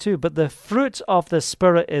 22, but the fruit of the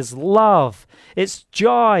Spirit is love, it's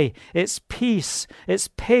joy, it's peace, it's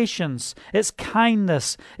patience, it's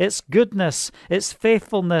kindness, it's goodness, it's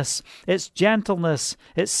faithfulness, it's gentleness,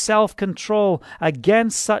 it's self-control.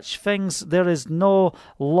 Against such things there is no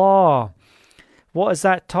law. What is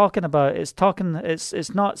that talking about? It's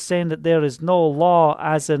not saying that there is no law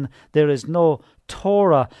as in there is no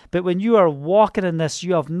Torah, but when you are walking in this,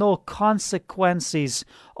 you have no consequences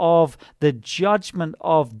of the judgment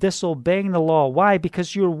of disobeying the law. Why?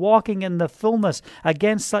 Because you're walking in the fullness.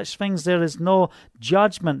 Against such things there is no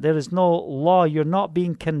judgment. There is no law. You're not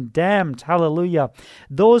being condemned. Hallelujah.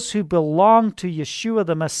 Those who belong to Yeshua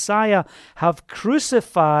the Messiah have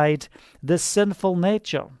crucified the sinful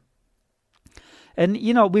nature. And,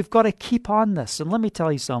 we've got to keep on this. And let me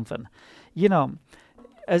tell you something.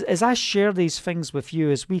 As I share these things with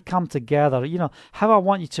you, as we come together, how I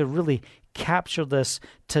want you to really capture this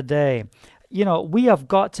today. We have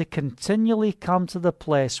got to continually come to the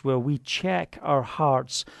place where we check our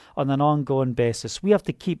hearts on an ongoing basis. We have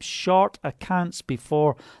to keep short accounts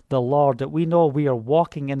before the Lord, that we know we are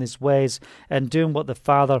walking in his ways and doing what the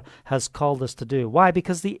Father has called us to do. Why?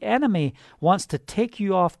 Because the enemy wants to take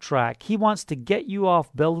you off track. He wants to get you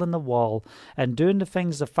off building the wall and doing the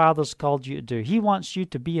things the Father's called you to do. He wants you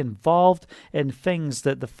to be involved in things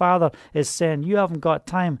that the Father is saying you haven't got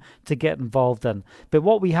time to get involved in. But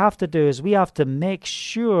what we have to do is we have to make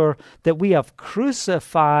sure that we have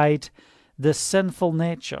crucified the sinful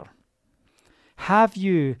nature. Have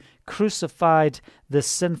you crucified the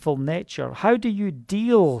sinful nature? How do you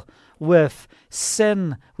deal with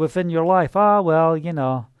sin within your life? I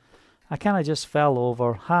kind of just fell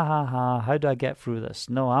over. How do I get through this?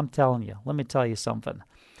 No, I'm telling you. Let me tell you something.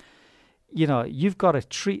 You've got to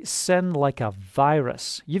treat sin like a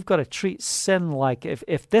virus. You've got to treat sin like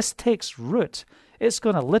if this takes root, it's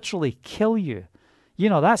going to literally kill you.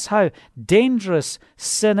 That's how dangerous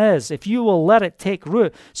sin is, if you will let it take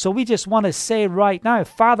root. So we just want to say right now,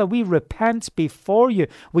 Father, we repent before you.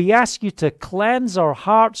 We ask you to cleanse our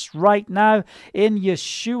hearts right now in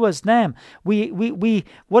Yeshua's name.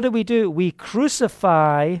 What do? We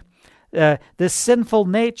crucify the sinful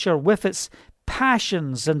nature with its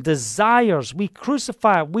passions and desires. We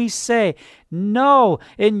crucify it. We say no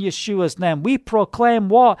in Yeshua's name. We proclaim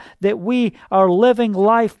what? That we are living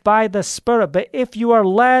life by the Spirit. But if you are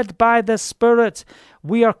led by the Spirit,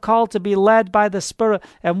 we are called to be led by the Spirit,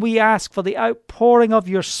 and we ask for the outpouring of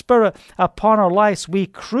your Spirit upon our lives. We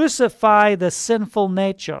crucify the sinful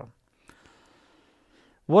nature.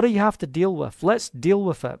 What do you have to deal with? Let's deal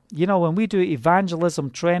with it. When we do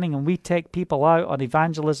evangelism training and we take people out on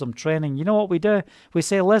evangelism training, you know what we do? We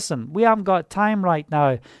say, listen, we haven't got time right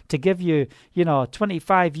now to give you,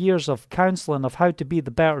 25 years of counseling of how to be the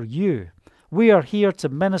better you. We are here to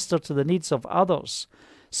minister to the needs of others.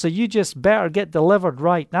 So you just better get delivered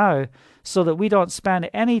right now so that we don't spend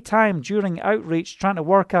any time during outreach trying to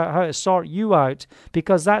work out how to sort you out,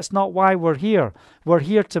 because that's not why we're here. We're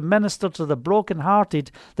here to minister to the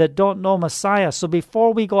brokenhearted that don't know Messiah. So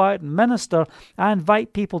before we go out and minister, I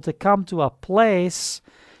invite people to come to a place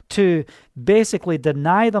to basically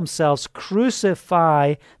deny themselves,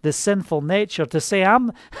 crucify the sinful nature, to say,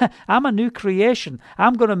 I'm a new creation.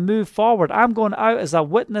 I'm going to move forward. I'm going out as a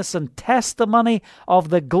witness and testimony of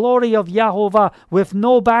the glory of Yahovah with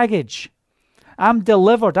no baggage. I'm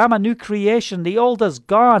delivered. I'm a new creation. The old is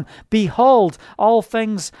gone. Behold, all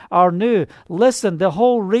things are new. Listen, the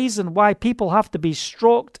whole reason why people have to be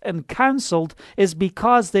stroked and counseled is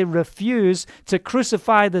because they refuse to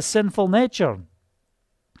crucify the sinful nature.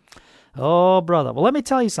 Oh, brother. Well, let me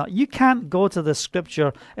tell you something. You can't go to the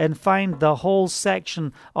scripture and find the whole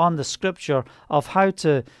section on the scripture of how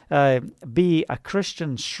to be a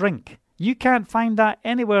Christian shrink. You can't find that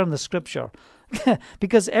anywhere in the scripture.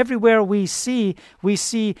 Because everywhere we see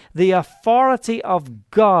the authority of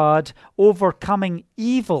God overcoming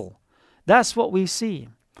evil. That's what we see.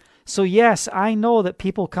 So yes, I know that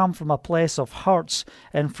people come from a place of hurts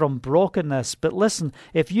and from brokenness. But listen,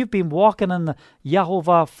 if you've been walking in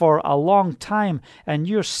Yahovah for a long time and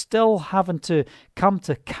you're still having to come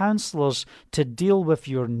to counselors to deal with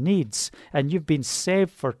your needs, and you've been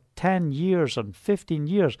saved for 10 years and 15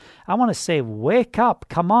 years, I want to say, wake up,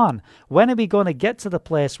 come on. When are we going to get to the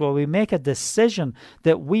place where we make a decision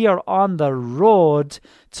that we are on the road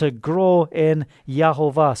to grow in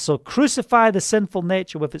Yahovah? So crucify the sinful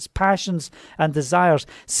nature with its passions and desires.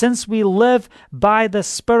 Since we live by the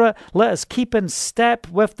Spirit, let us keep in step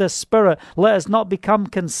with the Spirit. Let us not become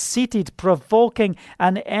conceited, provoking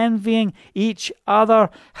and envying each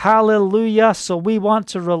other. Hallelujah. So we want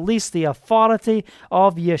to release the authority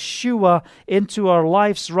of Yeshua into our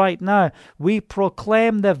lives right now. We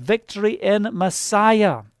proclaim the victory in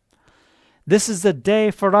Messiah. This is the day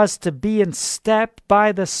for us to be in step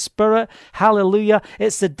by the Spirit. Hallelujah.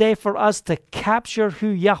 It's the day for us to capture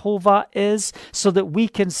who Yahovah is so that we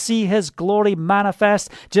can see His glory manifest.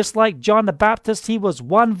 Just like John the Baptist, he was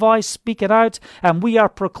one voice speaking out, and we are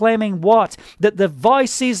proclaiming what? That the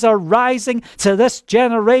voices are rising to this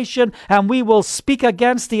generation, and we will speak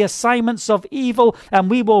against the assignments of evil, and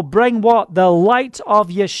we will bring what? The light of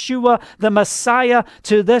Yeshua, the Messiah,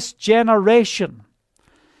 to this generation.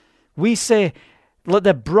 We say, let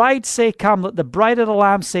the bride say, come. Let the bride of the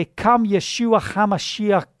Lamb say, come, Yeshua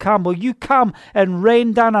HaMashiach, come. Will you come and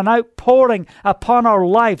rain down an outpouring upon our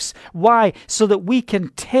lives? Why? So that we can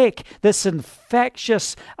take this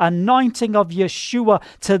infectious anointing of Yeshua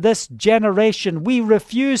to this generation. We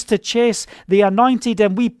refuse to chase the anointed,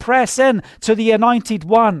 and we press in to the anointed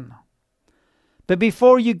one. But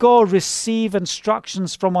before you go, receive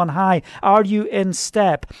instructions from on high. Are you in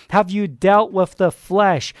step? Have you dealt with the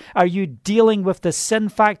flesh? Are you dealing with the sin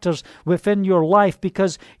factors within your life?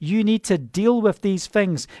 Because you need to deal with these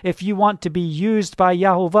things if you want to be used by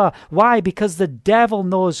Yahovah. Why? Because the devil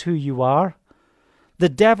knows who you are. The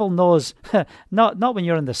devil knows, not when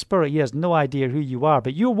you're in the Spirit, he has no idea who you are.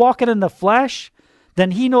 But you're walking in the flesh,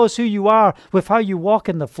 then he knows who you are with how you walk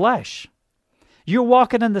in the flesh. You're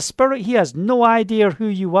walking in the Spirit, he has no idea who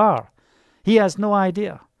you are. He has no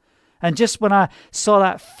idea. And just when I saw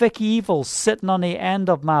that thick evil sitting on the end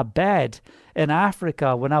of my bed in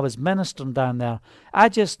Africa when I was ministering down there, I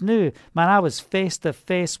just knew, man, I was face to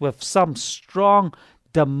face with some strong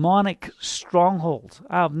demonic stronghold.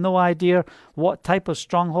 I have no idea what type of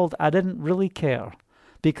stronghold. I didn't really care,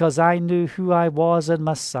 because I knew who I was in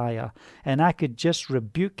Messiah, and I could just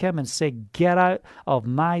rebuke him and say, get out of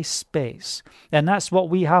my space. And that's what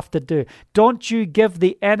we have to do. Don't you give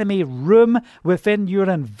the enemy room within your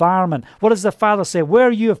environment. What does the Father say?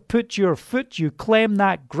 Where you have put your foot, you claim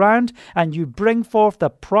that ground, and you bring forth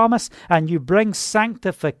the promise, and you bring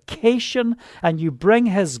sanctification, and you bring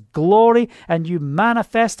his glory, and you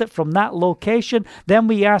manifest it from that location. Then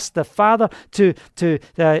we ask the Father to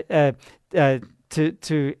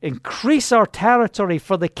increase our territory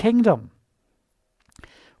for the kingdom.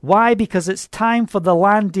 Why? Because it's time for the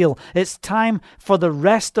land deal. It's time for the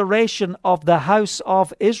restoration of the house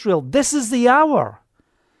of Israel. This is the hour.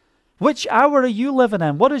 Which hour are you living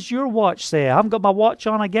in? What does your watch say? I haven't got my watch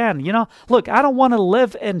on again. You know, look, I don't want to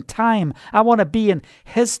live in time. I want to be in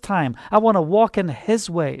his time. I want to walk in his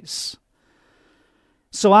ways.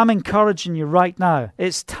 So I'm encouraging you right now.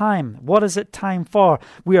 It's time. What is it time for?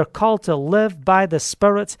 We are called to live by the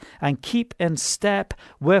Spirit and keep in step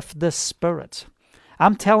with the Spirit.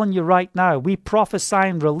 I'm telling you right now, we prophesy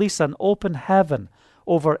and release an open heaven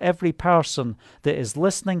over every person that is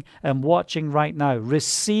listening and watching right now.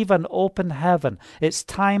 Receive an open heaven. It's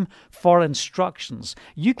time for instructions.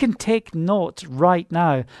 You can take note right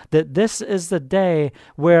now that this is the day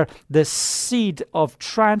where the seed of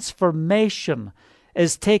transformation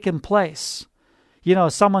is taking place. You know,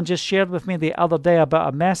 someone just shared with me the other day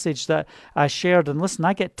about a message that I shared. And listen,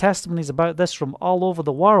 I get testimonies about this from all over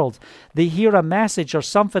the world. They hear a message or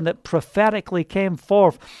something that prophetically came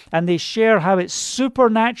forth, and they share how it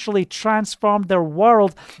supernaturally transformed their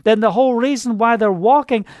world. Then the whole reason why they're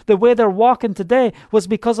walking the way they're walking today was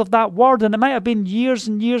because of that word. And it might have been years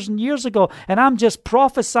and years and years ago. And I'm just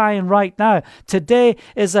prophesying right now. Today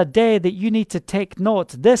is a day that you need to take note.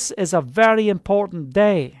 This is a very important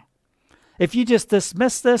day. If you just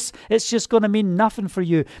dismiss this, it's just going to mean nothing for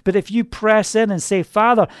you. But if you press in and say,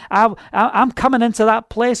 Father, I'm coming into that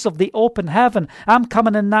place of the open heaven. I'm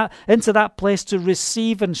coming into that place to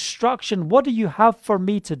receive instruction. What do you have for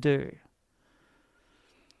me to do?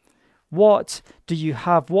 What do you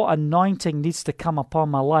have? What anointing needs to come upon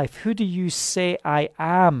my life? Who do you say I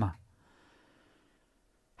am?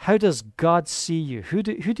 How does God see you? Who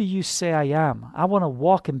do you say I am? I want to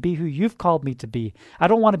walk and be who you've called me to be. I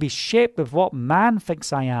don't want to be shaped with what man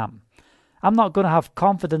thinks I am. I'm not going to have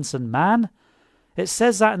confidence in man. It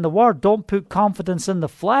says that in the Word. Don't put confidence in the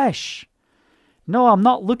flesh. No, I'm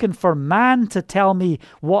not looking for man to tell me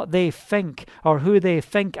what they think or who they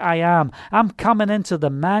think I am. I'm coming into the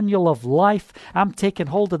manual of life. I'm taking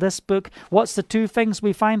hold of this book. What's the two things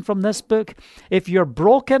we find from this book? If you're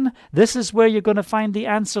broken, this is where you're going to find the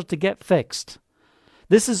answer to get fixed.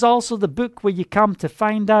 This is also the book where you come to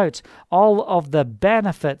find out all of the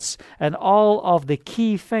benefits and all of the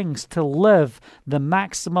key things to live the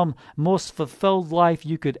maximum, most fulfilled life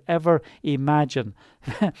you could ever imagine.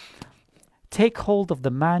 Take hold of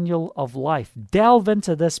the manual of life. Delve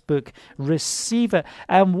into this book. Receive it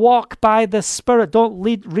and walk by the Spirit. Don't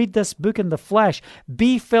read this book in the flesh.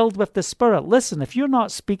 Be filled with the Spirit. Listen, if you're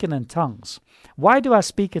not speaking in tongues, why do I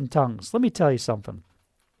speak in tongues? Let me tell you something.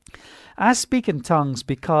 I speak in tongues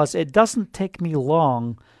because it doesn't take me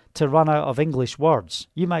long to run out of English words.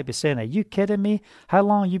 You might be saying, are you kidding me? How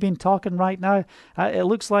long have you been talking right now? It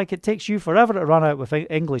looks like it takes you forever to run out with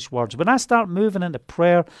English words. When I start moving into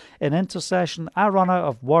prayer and intercession, I run out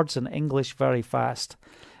of words in English very fast.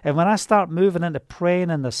 And when I start moving into praying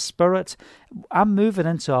in the Spirit, I'm moving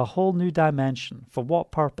into a whole new dimension. For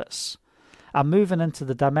what purpose? I'm moving into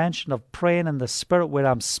the dimension of praying in the Spirit where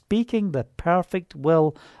I'm speaking the perfect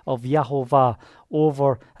will of Yahovah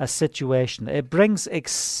over a situation. It brings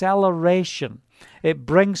acceleration. It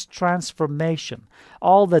brings transformation.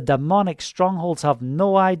 All the demonic strongholds have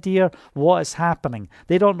no idea what is happening.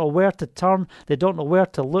 They don't know where to turn. They don't know where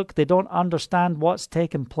to look. They don't understand what's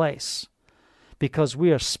taking place. Because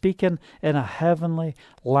we are speaking in a heavenly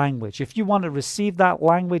language. If you want to receive that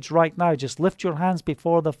language right now, just lift your hands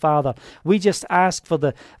before the Father. We just ask for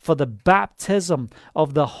the baptism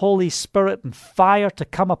of the Holy Spirit and fire to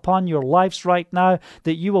come upon your lives right now,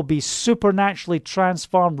 that you will be supernaturally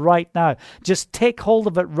transformed right now. Just take hold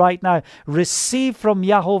of it right now. Receive from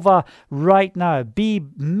Yahovah right now. Be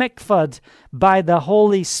mikvahd by the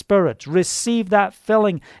Holy Spirit. Receive that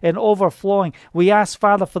filling and overflowing. We ask,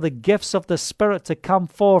 Father, for the gifts of the Spirit to come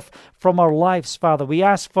forth from our lives, Father. We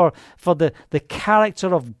ask for the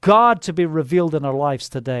character of God to be revealed in our lives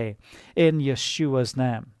today, in Yeshua's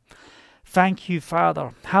name. Thank you,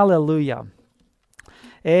 Father. Hallelujah.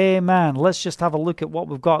 Amen. Let's just have a look at what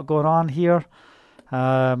we've got going on here.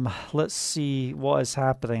 Let's see what is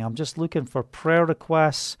happening. I'm just looking for prayer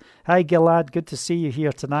requests. Hi, Gilad. Good to see you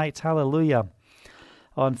here tonight. Hallelujah.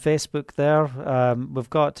 On Facebook there. We've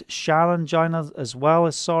got Sharon join us as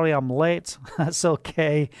well. Sorry I'm late. That's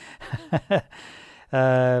okay.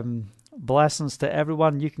 Blessings to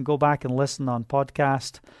everyone. You can go back and listen on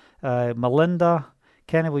podcast. Melinda,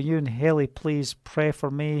 Kenny, will you and Haley please pray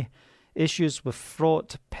for me? Issues with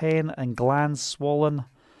throat pain and glands swollen.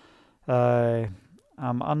 I'm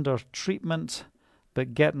under treatment,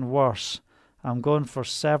 but getting worse. I'm going for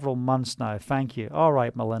several months now. Thank you. All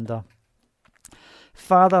right, Melinda.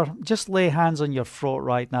 Father, just lay hands on your throat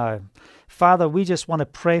right now. Father, we just want to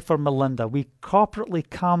pray for Melinda. We corporately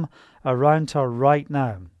come around her right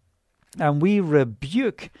now, and we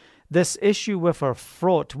rebuke this issue with her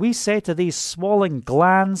throat. We say to these swollen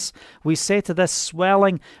glands, we say to this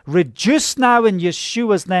swelling, reduce now in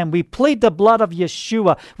Yeshua's name. We plead the blood of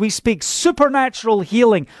Yeshua. We speak supernatural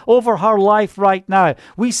healing over her life right now.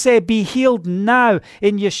 We say, be healed now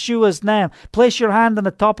in Yeshua's name. Place your hand on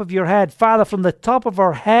the top of your head. Father, from the top of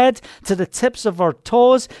her head to the tips of her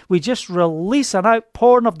toes, we just release an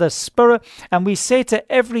outpouring of the Spirit, and we say to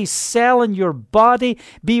every cell in your body,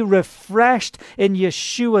 be refreshed in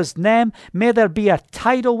Yeshua's name. May there be a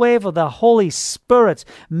tidal wave of the Holy Spirit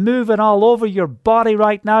moving all over your body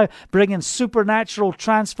right now, bringing supernatural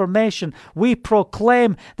transformation. We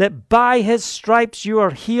proclaim that by his stripes you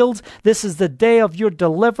are healed. This is the day of your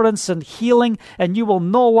deliverance and healing, and you will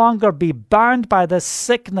no longer be bound by this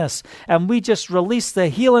sickness. And we just release the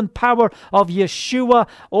healing power of Yeshua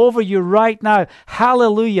over you right now.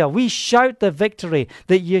 Hallelujah. We shout the victory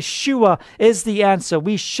that Yeshua is the answer.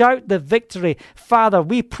 We shout the victory. Father,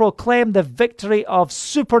 we proclaim the victory of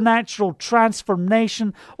supernatural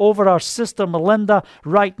transformation over our sister Melinda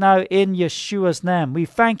right now in Yeshua's name. We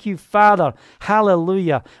thank you, Father.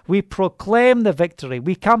 Hallelujah. We proclaim the victory.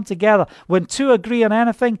 We come together. When two agree on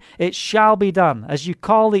anything, it shall be done. As you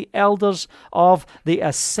call the elders of the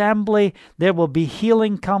assembly, there will be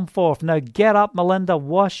healing come forth. Now get up, Melinda,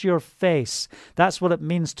 wash your face. That's what it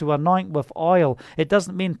means to anoint with oil. It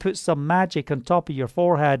doesn't mean put some magic on top of your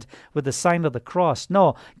forehead with the sign of the cross.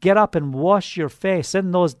 No, get up and wash your face.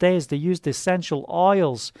 In those days, they used essential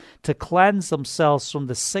oils to cleanse themselves from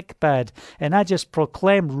the sick bed. And I just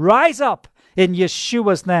proclaim, rise up in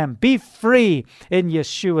Yeshua's name. Be free in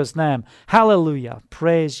Yeshua's name. Hallelujah.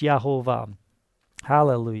 Praise Yahovah.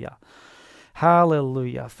 Hallelujah.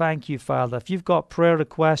 Hallelujah. Thank you, Father. If you've got prayer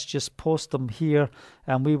requests, just post them here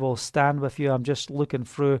and we will stand with you. I'm just looking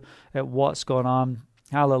through at what's going on.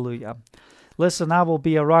 Hallelujah. Listen, I will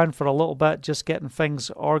be around for a little bit, just getting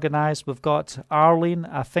things organized. We've got Arlene.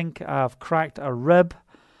 I think I've cracked a rib.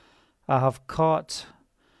 I have caught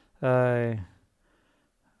cough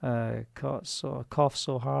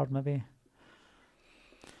so hard, maybe.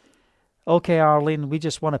 Okay, Arlene, we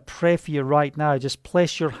just want to pray for you right now. Just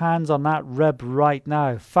place your hands on that rib right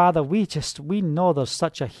now. Father, we know there's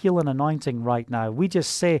such a healing anointing right now. We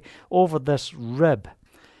just say over this rib,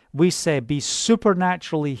 we say be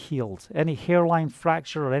supernaturally healed. Any hairline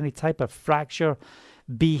fracture or any type of fracture,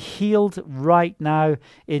 be healed right now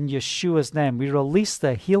in Yeshua's name. We release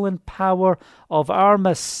the healing power of our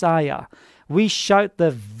Messiah. We shout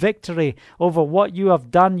the victory over what you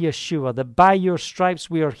have done, Yeshua, that by your stripes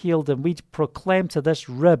we are healed, and we proclaim to this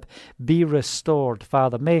rib, be restored,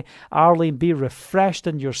 Father. May Arlene be refreshed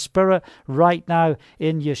in your spirit right now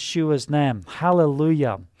in Yeshua's name.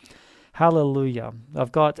 Hallelujah. Hallelujah.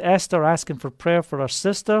 I've got Esther asking for prayer for her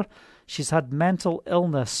sister. She's had mental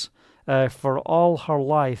illness for all her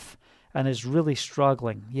life and is really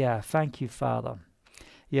struggling. Yeah, thank you, Father.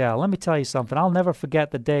 Yeah, let me tell you something. I'll never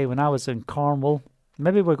forget the day when I was in Cornwall.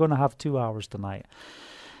 Maybe we're going to have 2 hours tonight.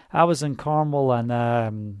 I was in Cornwall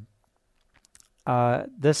and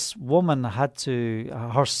this woman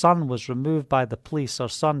her son was removed by the police. Her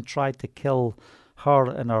son tried to kill her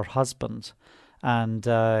and her husband. And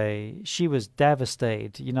she was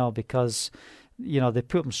devastated, because, they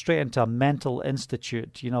put him straight into a mental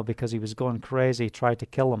institute, because he was going crazy, tried to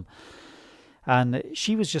kill him. And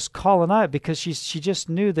she was just calling out because she just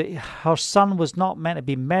knew that her son was not meant to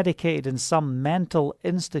be medicated in some mental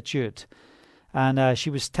institute. And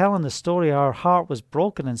she was telling the story. Her heart was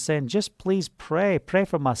broken and saying, just please pray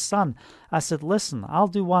for my son. I said, listen, I'll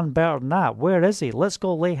do one better than that. Where is he? Let's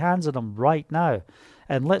go lay hands on him right now.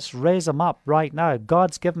 And let's raise him up right now.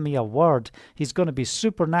 God's given me a word. He's going to be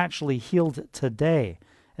supernaturally healed today.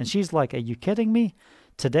 And she's like, are you kidding me?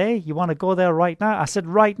 Today? You want to go there right now? I said,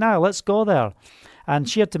 right now, let's go there. And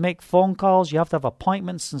she had to make phone calls. You have to have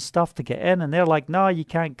appointments and stuff to get in. And they're like, no, you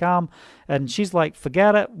can't come. And she's like,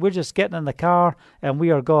 forget it. We're just getting in the car and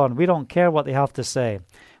we are going. We don't care what they have to say.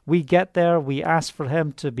 We get there. We ask for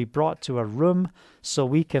him to be brought to a room so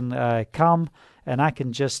we can come and I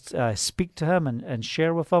can just speak to him and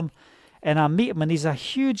share with him. And I meet him and he's a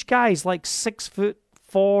huge guy. He's like 6'4"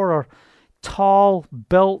 or tall,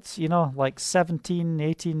 built, like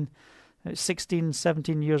 16,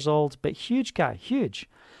 17 years old, but huge guy, huge.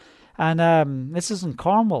 And this is in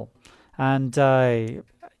Cornwall. And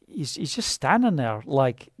he's just standing there,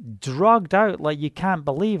 like drugged out, like you can't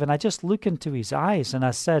believe. And I just look into his eyes and I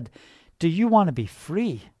said, do you want to be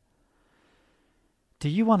free? Do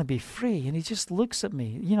you want to be free? And he just looks at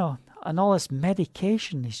me, and all this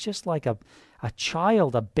medication. He's just like a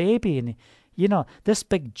child, a baby. And this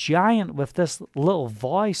big giant with this little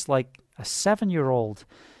voice like a 7-year-old,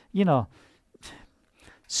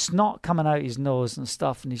 snot coming out his nose and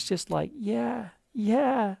stuff. And he's just like, yeah,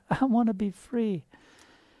 I want to be free.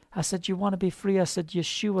 I said, you want to be free? I said,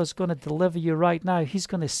 Yeshua's going to deliver you right now. He's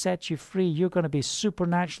going to set you free. You're going to be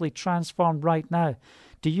supernaturally transformed right now.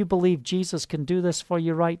 Do you believe Jesus can do this for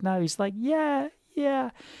you right now? He's like, yeah,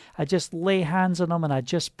 Yeah. I just lay hands on him and I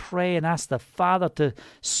just pray and ask the Father to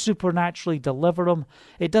supernaturally deliver him.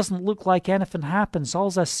 It doesn't look like anything happens.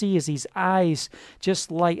 All I see is his eyes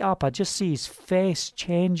just light up. I just see his face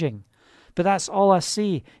changing. But that's all I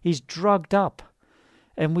see. He's drugged up.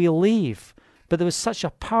 And we leave. But there was such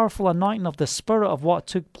a powerful anointing of the Spirit of what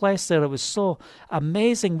took place there. It was so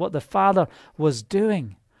amazing what the Father was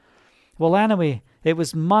doing. Well, anyway, it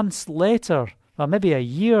was months later, or maybe a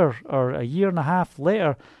year or a year and a half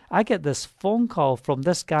later, I get this phone call from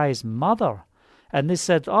this guy's mother. And they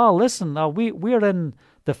said, oh, listen, we're in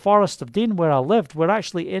the Forest of Dean where I lived. We're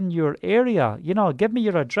actually in your area. Give me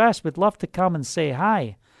your address. We'd love to come and say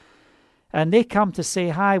hi. And they come to say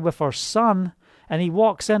hi with our son. And he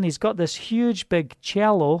walks in, he's got this huge big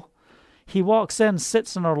cello. He walks in,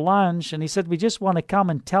 sits in our lounge, and he said, we just want to come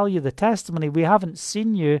and tell you the testimony. We haven't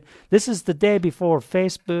seen you. This is the day before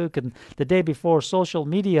Facebook and the day before social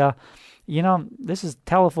media. This is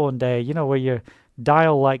telephone day, where you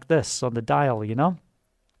dial like this on the dial,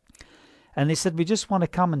 And they said, we just want to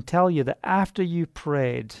come and tell you that after you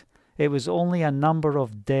prayed, it was only a number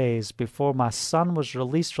of days before my son was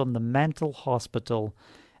released from the mental hospital,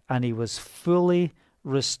 and he was fully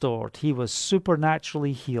restored. He was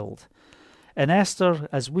supernaturally healed. And Esther,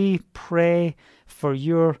 as we pray for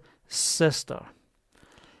your sister,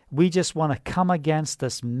 we just want to come against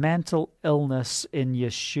this mental illness in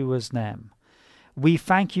Yeshua's name. We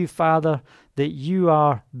thank you, Father, that you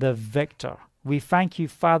are the victor. We thank you,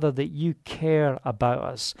 Father, that you care about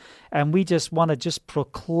us. And we just want to just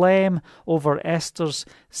proclaim over Esther's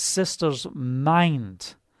sister's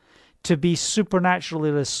mind to be supernaturally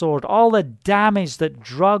restored. All the damage that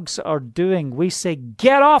drugs are doing, we say,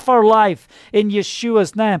 get off our life in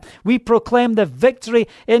Yeshua's name. We proclaim the victory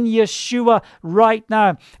in Yeshua right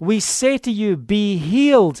now. We say to you, be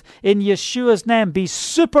healed in Yeshua's name. Be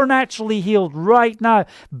supernaturally healed right now.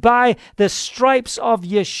 By the stripes of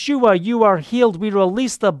Yeshua, you are healed. We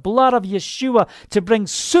release the blood of Yeshua to bring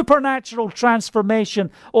supernatural transformation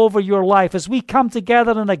over your life. As we come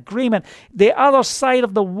together in agreement, the other side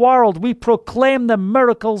of the world, we proclaim the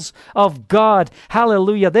miracles of God.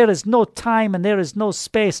 Hallelujah. There is no time and there is no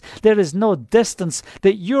space. There is no distance.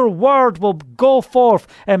 That your word will go forth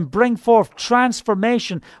and bring forth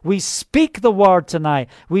transformation. We speak the word tonight.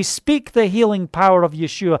 We speak the healing power of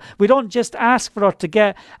Yeshua. We don't just ask for her to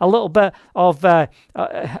get a little bit of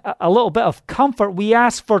comfort. We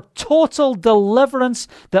ask for total deliverance,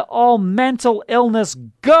 that all mental illness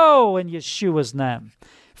go in Yeshua's name.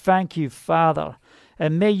 Thank you, Father.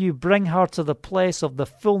 And may you bring her to the place of the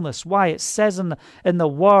fullness. Why? It says in the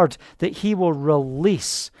word that he will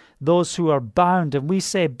release those who are bound. And we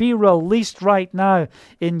say, be released right now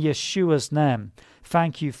in Yeshua's name.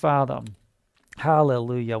 Thank you, Father.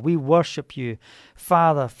 Hallelujah. We worship you.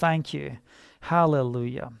 Father, thank you.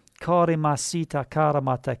 Hallelujah. Korimasita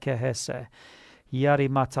karamata kehese.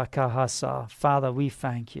 Yarimata kahasa. Father, we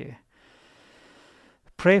thank you.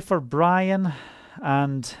 Pray for Brian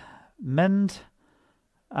and Mind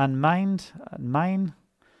and mine,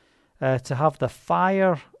 to have the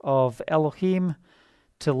fire of Elohim,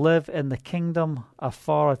 to live in the kingdom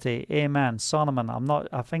authority. Amen. Solomon,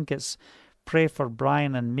 I think it's pray for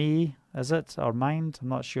Brian and me, is it? Or mind? I'm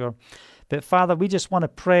not sure. But Father, we just want to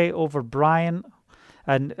pray over Brian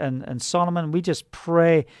and Solomon. We just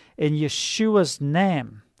pray in Yeshua's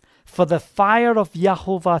name for the fire of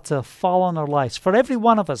Yahovah to fall on our lives. For every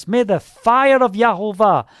one of us, may the fire of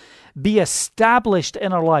Yahovah be established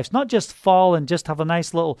in our lives. Not just fall and just have a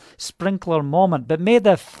nice little sprinkler moment, but may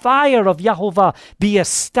the fire of Yahovah be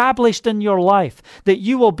established in your life, that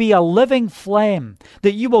you will be a living flame,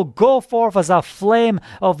 that you will go forth as a flame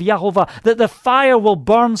of Yahovah, that the fire will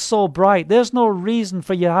burn so bright. There's no reason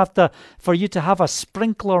for you to have a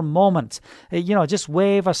sprinkler moment. Just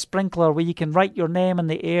wave a sprinkler where you can write your name in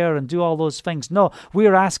the air and do all those things. No,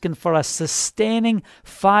 we're asking for a sustaining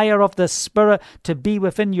fire of the Spirit to be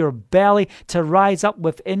within your belly, to rise up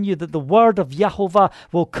within you, that the word of Yahovah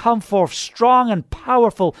will come forth strong and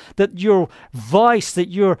powerful, that your voice, that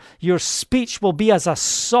your speech will be as a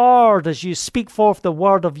sword as you speak forth the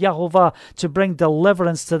word of Yahovah to bring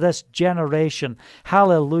deliverance to this generation.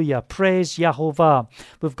 Hallelujah. Praise Yahovah.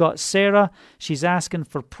 We've got Sarah. She's asking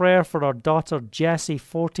for prayer for her daughter Jessie,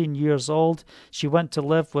 14 years old. She went to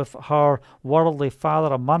live with her worldly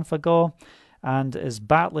father a month ago and is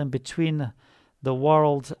battling between the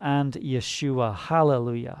world and Yeshua.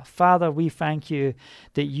 Hallelujah. Father, we thank you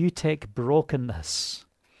that you take brokenness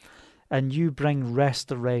and you bring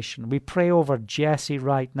restoration. We pray over Jesse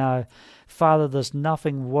right now. Father, there's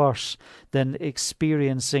nothing worse than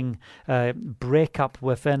experiencing breakup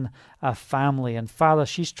within a family. And Father,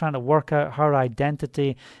 she's trying to work out her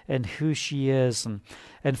identity and who she is.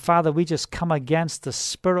 And Father, we just come against the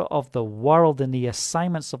spirit of the world and the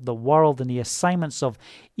assignments of the world and the assignments of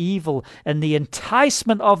evil and the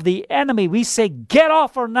enticement of the enemy. We say, get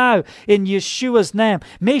off her now in Yeshua's name.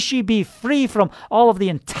 May she be free from all of the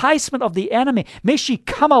enticement of the enemy. May she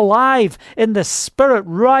come alive in the spirit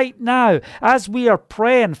right now as we are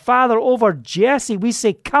praying. Father, over Jesse, we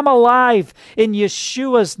say, come alive in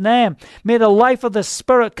Yeshua's name. May the life of the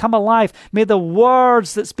Spirit come alive. May the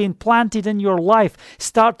words that's been planted in your life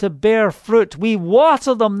start to bear fruit. We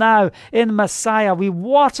water them now in Messiah. We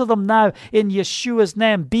water them now in Yeshua's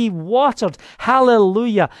name. Be watered.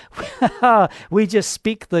 Hallelujah. We just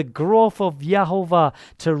speak the growth of Yehovah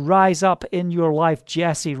to rise up in your life,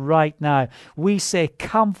 Jesse, right now. We say,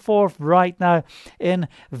 come forth right now in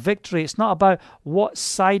victory. It's not about what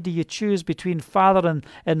side do you choose between father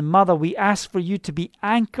and mother. We ask for you to be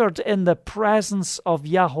anchored in the presence of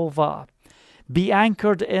Yehovah. Be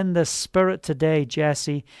anchored in the Spirit today,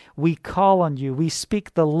 Jesse. We call on you. We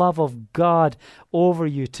speak the love of God over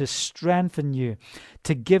you to strengthen you,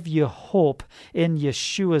 to give you hope in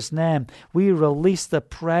Yeshua's name. We release the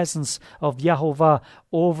presence of Yehovah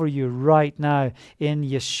over you right now in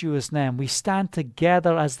Yeshua's name. We stand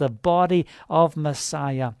together as the body of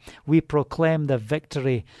Messiah. We proclaim the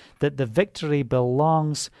victory, that the victory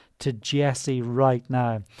belongs to Jesse right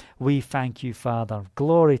now. We thank you, Father.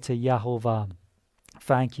 Glory to Yehovah.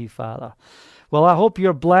 Thank you, Father. Well, I hope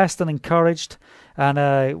you're blessed and encouraged,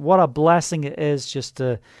 and what a blessing it is just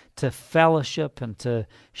to fellowship and to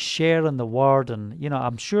share in the Word. And, you know,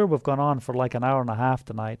 I'm sure we've gone on for like an hour and a half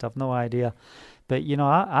tonight. I've no idea. But, you know,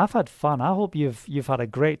 I've had fun. I hope you've had a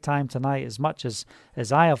great time tonight as much as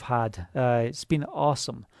I have had. It's been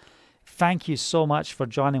awesome. Thank you so much for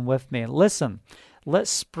joining with me. Listen, let's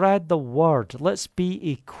spread the word. Let's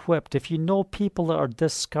be equipped. If you know people that are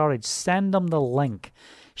discouraged, send them the link.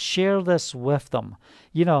 Share this with them.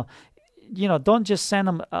 You know, don't just send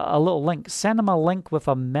them a little link. Send them a link with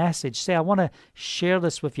a message. Say, I want to share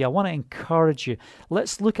this with you. I want to encourage you.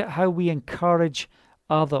 Let's look at how we encourage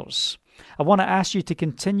others. I want to ask you to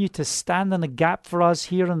continue to stand in the gap for us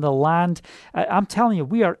here in the land. I'm telling you,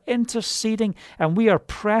 we are interceding and we are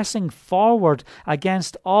pressing forward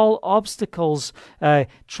against all obstacles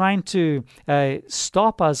trying to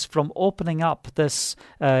stop us from opening up this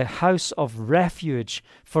house of refuge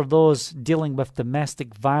for those dealing with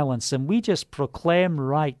domestic violence. And we just proclaim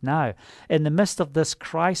right now, in the midst of this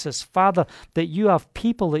crisis, Father, that you have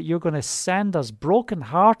people that you're going to send us,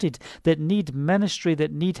 brokenhearted, that need ministry,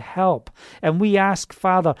 that need help. And we ask,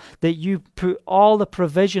 Father, that you put all the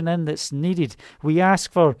provision in that's needed. We ask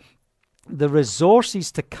for the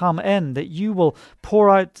resources to come in, that you will pour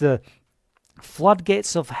out the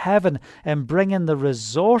floodgates of heaven and bring in the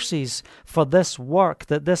resources for this work,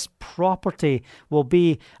 that this property will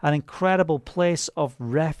be an incredible place of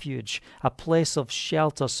refuge, a place of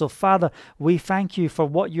shelter. So, Father, we thank you for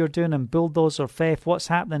what you're doing in Bulldozer Faith, what's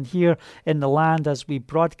happening here in the land as we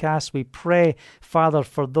broadcast. We pray, Father,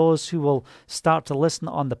 for those who will start to listen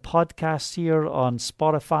on the podcast here on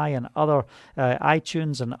Spotify and other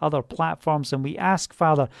iTunes and other platforms. And we ask,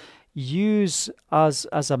 Father, use us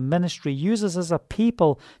as a ministry, use us as a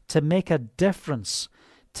people to make a difference,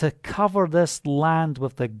 to cover this land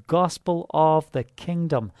with the gospel of the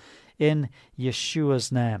kingdom in Yeshua's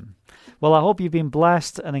name. Well, I hope you've been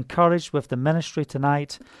blessed and encouraged with the ministry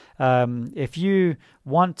tonight. If you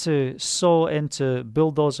want to sow into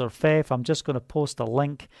Bulldozer Faith, I'm just going to post a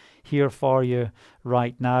link here for you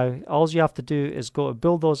right now. All you have to do is go to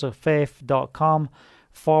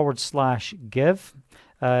bulldozerfaith.com/give.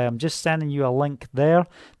 I'm just sending you a link there.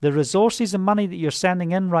 The resources and money that you're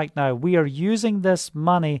sending in right now, we are using this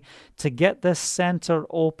money to get this center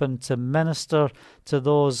open to minister to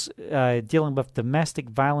those dealing with domestic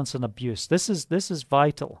violence and abuse. This is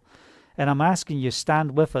vital. And I'm asking you,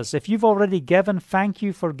 stand with us. If you've already given, thank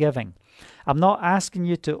you for giving. I'm not asking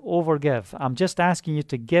you to overgive. I'm just asking you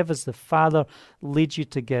to give as the Father leads you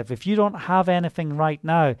to give. If you don't have anything right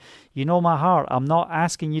now, you know my heart. I'm not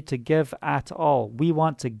asking you to give at all. We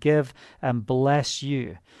want to give and bless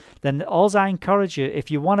you. Then all I encourage you,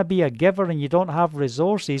 if you want to be a giver and you don't have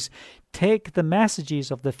resources, take the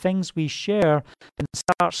messages of the things we share and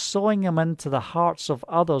start sowing them into the hearts of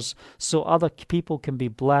others so other people can be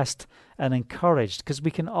blessed and encouraged, because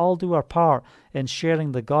we can all do our part in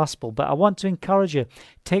sharing the gospel. But I want to encourage you,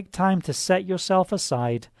 take time to set yourself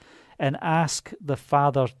aside and ask the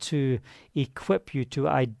Father to equip you to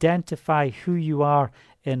identify who you are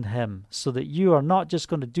in Him, so that you are not just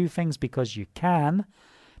going to do things because you can,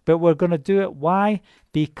 but we're going to do it. Why?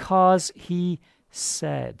 Because He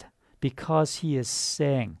said, because He is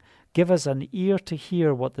saying. Give us an ear to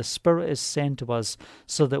hear what the Spirit is saying to us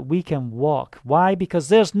so that we can walk. Why? Because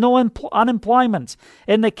there's no unemployment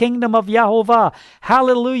in the kingdom of Yahovah.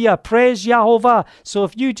 Hallelujah. Praise Yahovah. So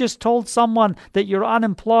if you just told someone that you're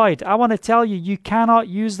unemployed, I want to tell you, you cannot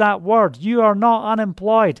use that word. You are not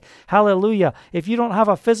unemployed. Hallelujah. If you don't have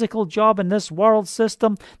a physical job in this world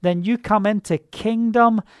system, then you come into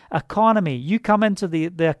kingdom economy. You come into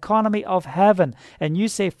the economy of heaven, and you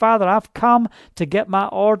say, Father, I've come to get my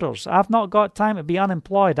orders. I've not got time to be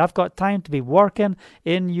unemployed. I've got time to be working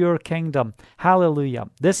in your kingdom.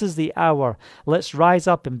 Hallelujah. This is the hour. Let's rise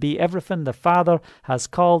up and be everything the Father has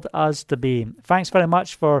called us to be. Thanks very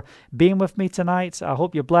much for being with me tonight. I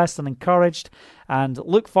hope you're blessed and encouraged, and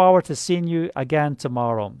look forward to seeing you again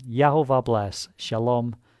tomorrow. Yahovah bless.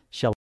 Shalom. Shalom.